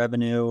 dollars in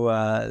revenue.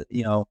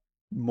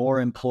 More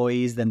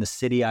employees than the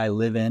city I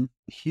live in.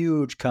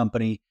 Huge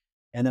company.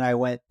 And then I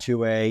went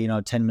to a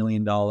 $10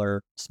 million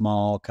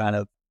small kind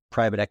of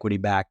private equity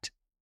backed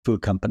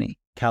food company,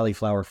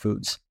 Cauliflower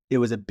Foods. It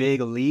was a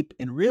big leap.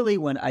 And really,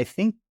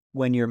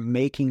 when you're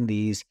making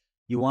these,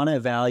 you want to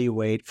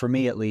evaluate, for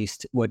me at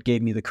least, what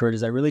gave me the courage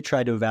is I really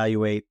tried to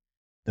evaluate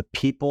the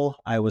people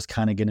I was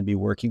kind of going to be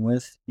working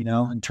with,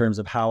 in terms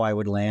of how I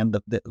would land.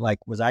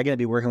 Was I going to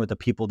be working with the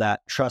people that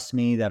trust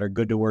me, that are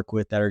good to work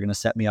with, that are going to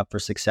set me up for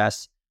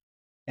success?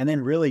 And then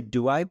really,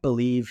 do I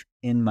believe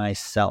in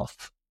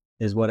myself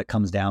is what it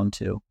comes down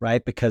to,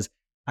 right? Because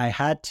I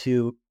had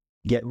to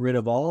get rid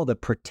of all the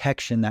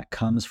protection that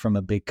comes from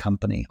a big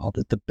company, all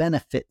the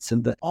benefits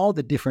and all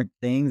the different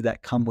things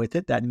that come with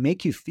it that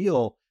make you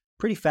feel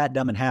pretty fat,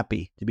 dumb, and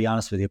happy, to be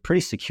honest with you,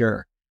 pretty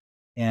secure.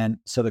 And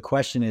so the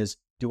question is,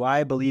 do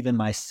I believe in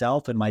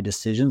myself and my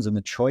decisions and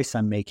the choice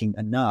I'm making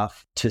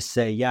enough to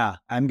say, yeah,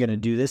 I'm going to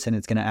do this and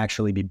it's going to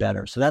actually be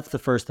better? So that's the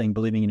first thing,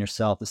 believing in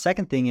yourself. The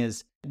second thing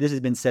is, this has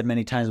been said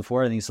many times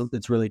before, I think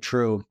it's really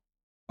true.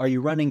 Are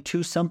you running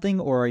to something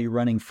or are you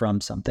running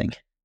from something?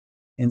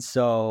 And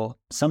so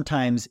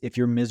sometimes if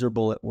you're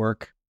miserable at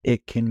work,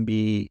 it can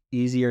be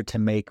easier to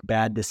make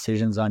bad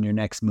decisions on your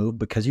next move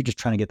because you're just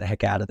trying to get the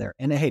heck out of there.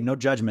 And hey, no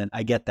judgment,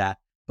 I get that.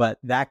 But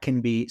that can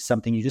be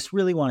something you just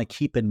really want to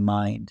keep in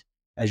mind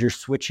as you're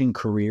switching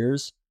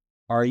careers.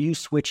 are you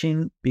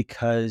switching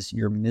because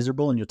you're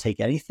miserable and you'll take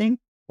anything?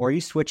 Or are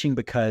you switching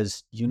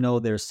because you know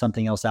there's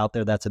something else out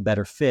there that's a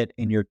better fit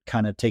and you're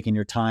kind of taking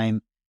your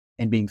time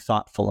and being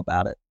thoughtful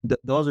about it?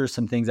 Those are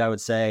some things I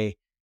would say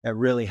that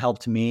really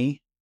helped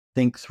me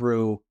think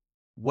through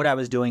what I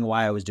was doing,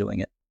 why I was doing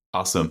it.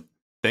 Awesome.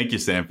 Thank you,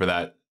 Sam, for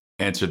that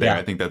answer there. Yeah.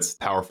 I think that's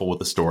powerful with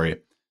the story.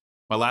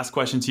 My last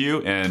question to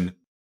you, and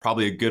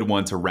probably a good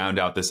one to round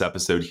out this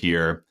episode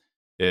here,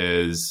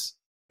 is,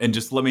 and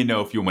just let me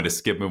know if you want me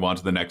to move on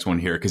to the next one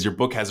here, because your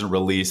book hasn't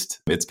released.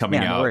 It's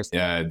coming out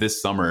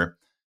this summer.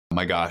 Oh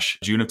my gosh,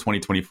 June of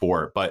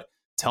 2024. But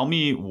tell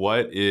me,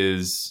 what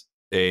is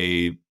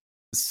a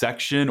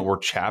section or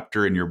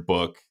chapter in your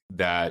book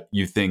that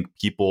you think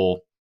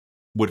people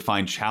would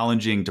find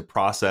challenging to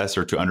process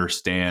or to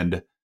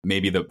understand?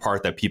 Maybe the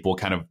part that people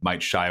kind of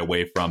might shy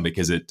away from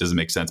because it doesn't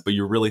make sense, but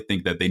you really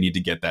think that they need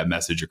to get that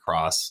message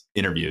across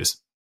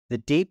interviews. The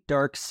deep,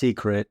 dark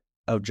secret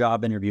of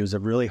job interviews,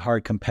 of really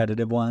hard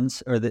competitive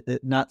ones, or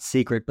not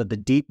secret, but the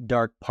deep,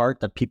 dark part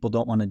that people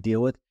don't want to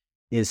deal with,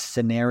 is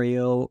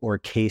scenario or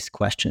case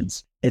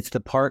questions. It's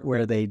the part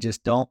where they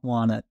just don't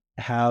want to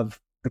have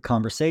the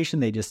conversation.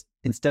 They just,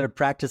 instead of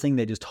practicing,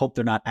 they just hope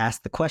they're not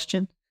asked the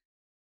question.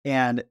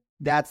 And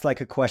that's like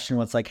a question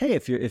where it's like, hey,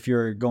 if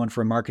you're going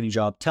for a marketing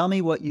job, tell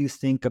me what you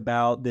think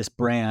about this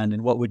brand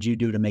and what would you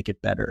do to make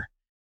it better?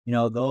 You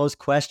know, those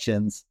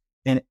questions.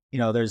 And, you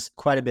know, there's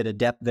quite a bit of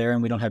depth there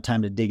and we don't have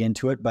time to dig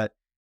into it. But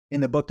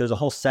in the book, there's a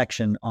whole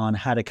section on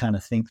how to kind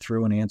of think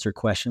through and answer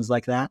questions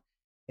like that.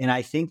 And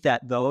I think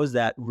that those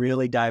that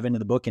really dive into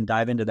the book and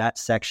dive into that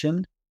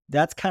section,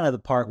 that's kind of the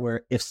part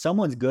where if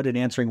someone's good at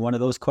answering one of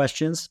those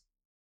questions,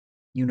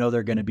 you know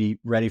they're going to be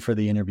ready for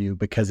the interview,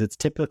 because it's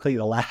typically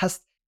the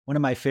last. One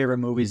of my favorite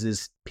movies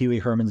is Pee Wee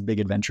Herman's Big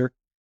Adventure.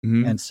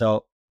 Mm-hmm. And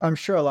so I'm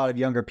sure a lot of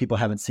younger people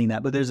haven't seen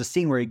that, but there's a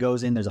scene where he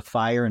goes in, there's a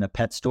fire in a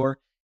pet store,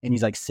 and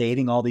he's like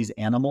saving all these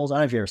animals. I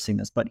don't know if you've ever seen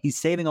this, but he's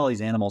saving all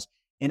these animals.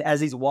 And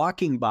as he's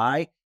walking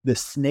by the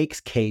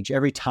snake's cage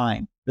every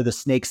time, or the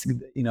snake's,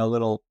 you know,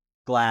 little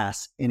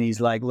glass, and he's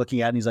like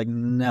looking at it and he's like,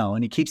 no.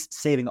 And he keeps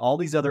saving all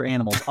these other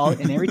animals.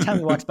 And every time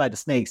he walks by the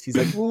snakes, he's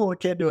like, oh, I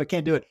can't do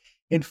it.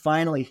 And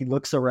finally he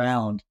looks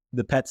around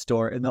the pet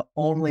store and the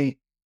only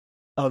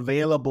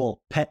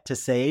available pet to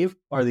save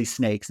are these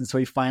snakes. And so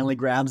he finally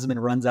grabs them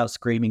and runs out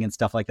screaming and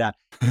stuff like that.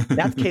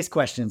 That's case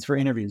questions for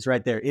interviews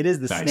right there. It is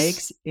the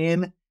snakes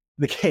in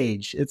the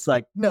cage. It's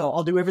like, no,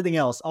 I'll do everything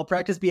else. I'll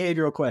practice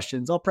behavioral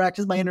questions. I'll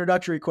practice my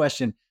introductory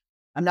question.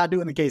 I'm not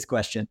doing the case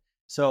question.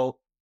 So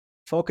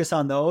focus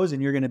on those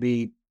and you're going to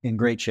be in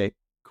great shape.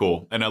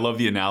 Cool. And I love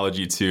the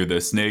analogy to the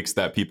snakes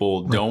that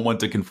people don't want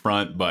to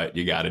confront, but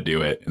you got to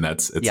do it. And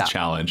it's a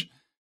challenge.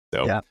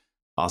 So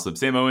awesome.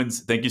 Sam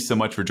Owens, thank you so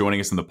much for joining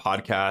us on the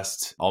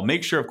podcast. I'll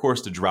make sure, of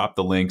course, to drop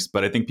the links,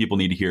 but I think people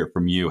need to hear it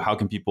from you. How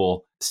can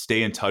people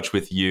stay in touch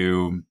with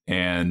you?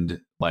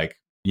 And like,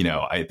 you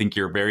know, I think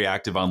you're very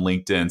active on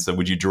LinkedIn. So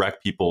would you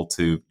direct people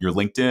to your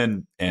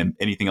LinkedIn and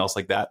anything else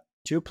like that?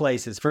 2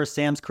 places. First,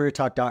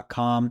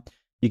 samscareertalk.com.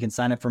 You can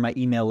sign up for my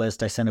email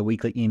list. I send a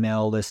weekly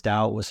email list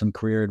out with some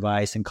career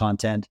advice and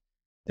content.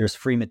 There's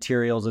free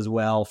materials as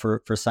well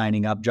for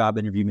signing up, job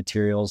interview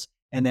materials.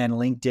 And then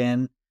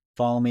LinkedIn,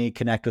 follow me,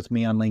 connect with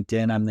me on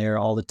LinkedIn. I'm there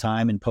all the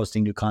time and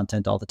posting new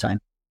content all the time.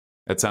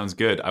 That sounds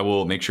good. I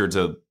will make sure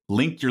to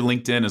link your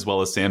LinkedIn as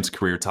well as Sam's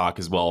Career Talk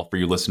as well for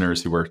you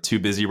listeners who are too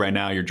busy right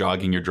now. You're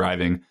jogging, you're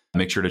driving.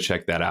 Make sure to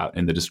check that out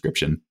in the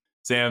description.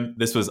 Sam,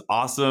 this was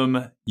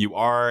awesome. You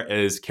are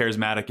as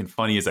charismatic and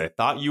funny as I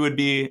thought you would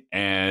be.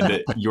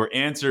 And your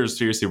answers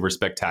seriously were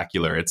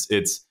spectacular.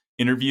 It's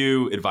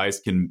interview advice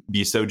can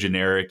be so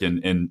generic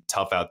and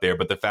tough out there.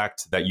 But the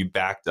fact that you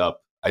backed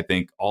up, I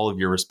think, all of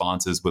your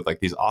responses with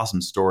like these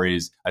awesome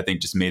stories, I think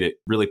just made it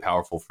really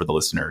powerful for the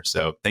listener.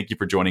 So thank you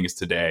for joining us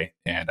today.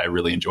 And I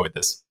really enjoyed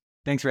this.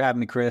 Thanks for having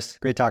me, Chris.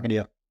 Great talking to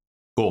you.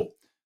 Cool.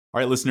 All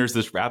right, listeners,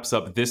 this wraps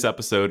up this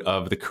episode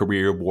of the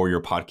Career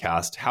Warrior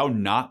Podcast, How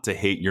Not to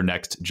Hate Your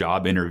Next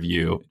Job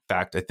Interview. In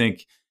fact, I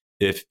think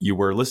if you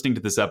were listening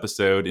to this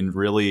episode and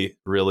really,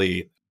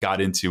 really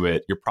got into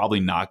it, you're probably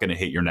not going to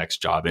hate your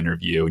next job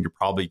interview. And you're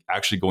probably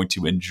actually going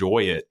to enjoy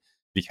it,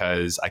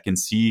 because I can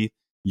see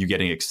you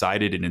getting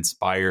excited and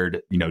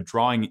inspired, you know,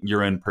 drawing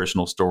your own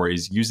personal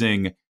stories,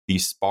 using the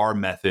SPAR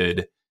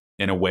method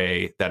in a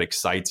way that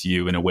excites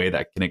you, in a way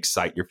that can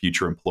excite your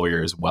future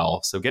employer as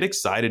well. So get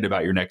excited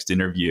about your next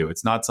interview.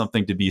 It's not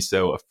something to be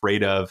so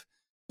afraid of.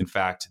 In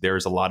fact,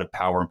 there's a lot of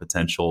power and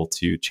potential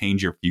to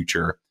change your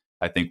future,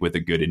 I think, with a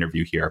good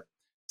interview here.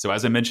 So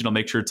as I mentioned, I'll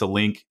make sure to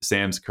link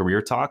Sam's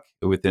Career Talk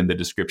within the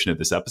description of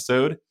this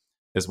episode,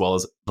 as well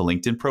as the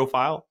LinkedIn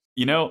profile.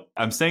 You know,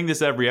 I'm saying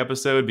this every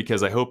episode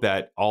because I hope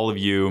that all of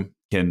you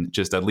can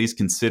just at least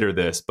consider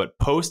this, but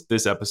post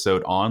this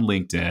episode on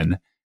LinkedIn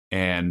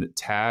and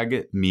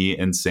tag me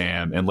and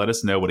Sam and let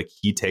us know what a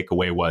key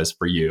takeaway was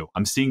for you.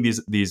 I'm seeing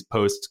these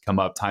posts come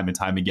up time and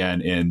time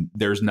again, and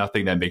there's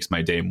nothing that makes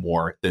my day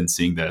more than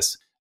seeing this.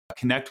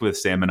 Connect with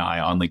Sam and I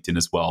on LinkedIn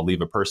as well.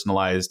 Leave a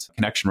personalized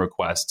connection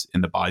request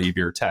in the body of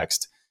your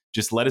text.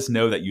 Just let us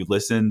know that you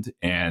listened,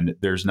 and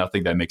there's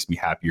nothing that makes me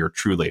happier,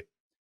 truly.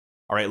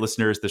 All right,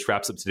 listeners, this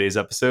wraps up today's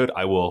episode.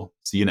 I will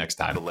see you next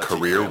time.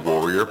 Career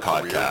Warrior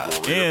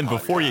Podcast. And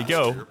before you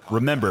go,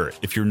 remember,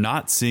 if you're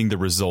not seeing the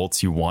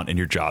results you want in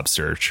your job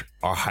search,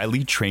 our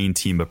highly trained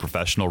team of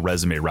professional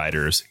resume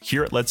writers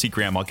here at Let's Eat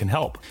Grandma can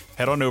help.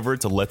 Head on over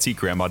to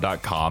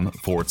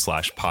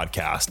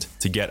let'seatgrandma.com/podcast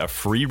to get a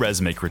free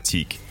resume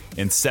critique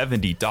and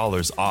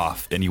 $70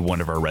 off any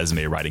one of our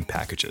resume writing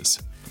packages.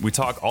 We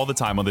talk all the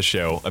time on the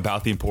show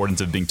about the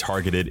importance of being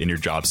targeted in your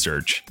job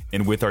search.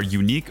 And with our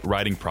unique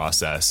writing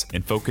process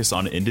and focus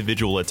on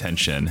individual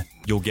attention,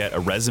 you'll get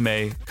a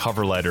resume,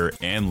 cover letter,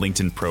 and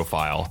LinkedIn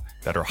profile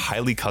that are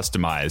highly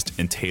customized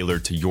and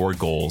tailored to your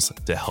goals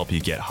to help you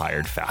get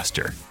hired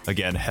faster.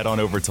 Again, head on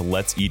over to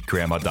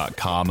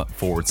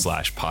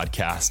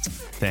let'seatgrandma.com/podcast.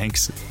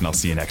 Thanks, and I'll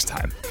see you next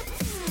time.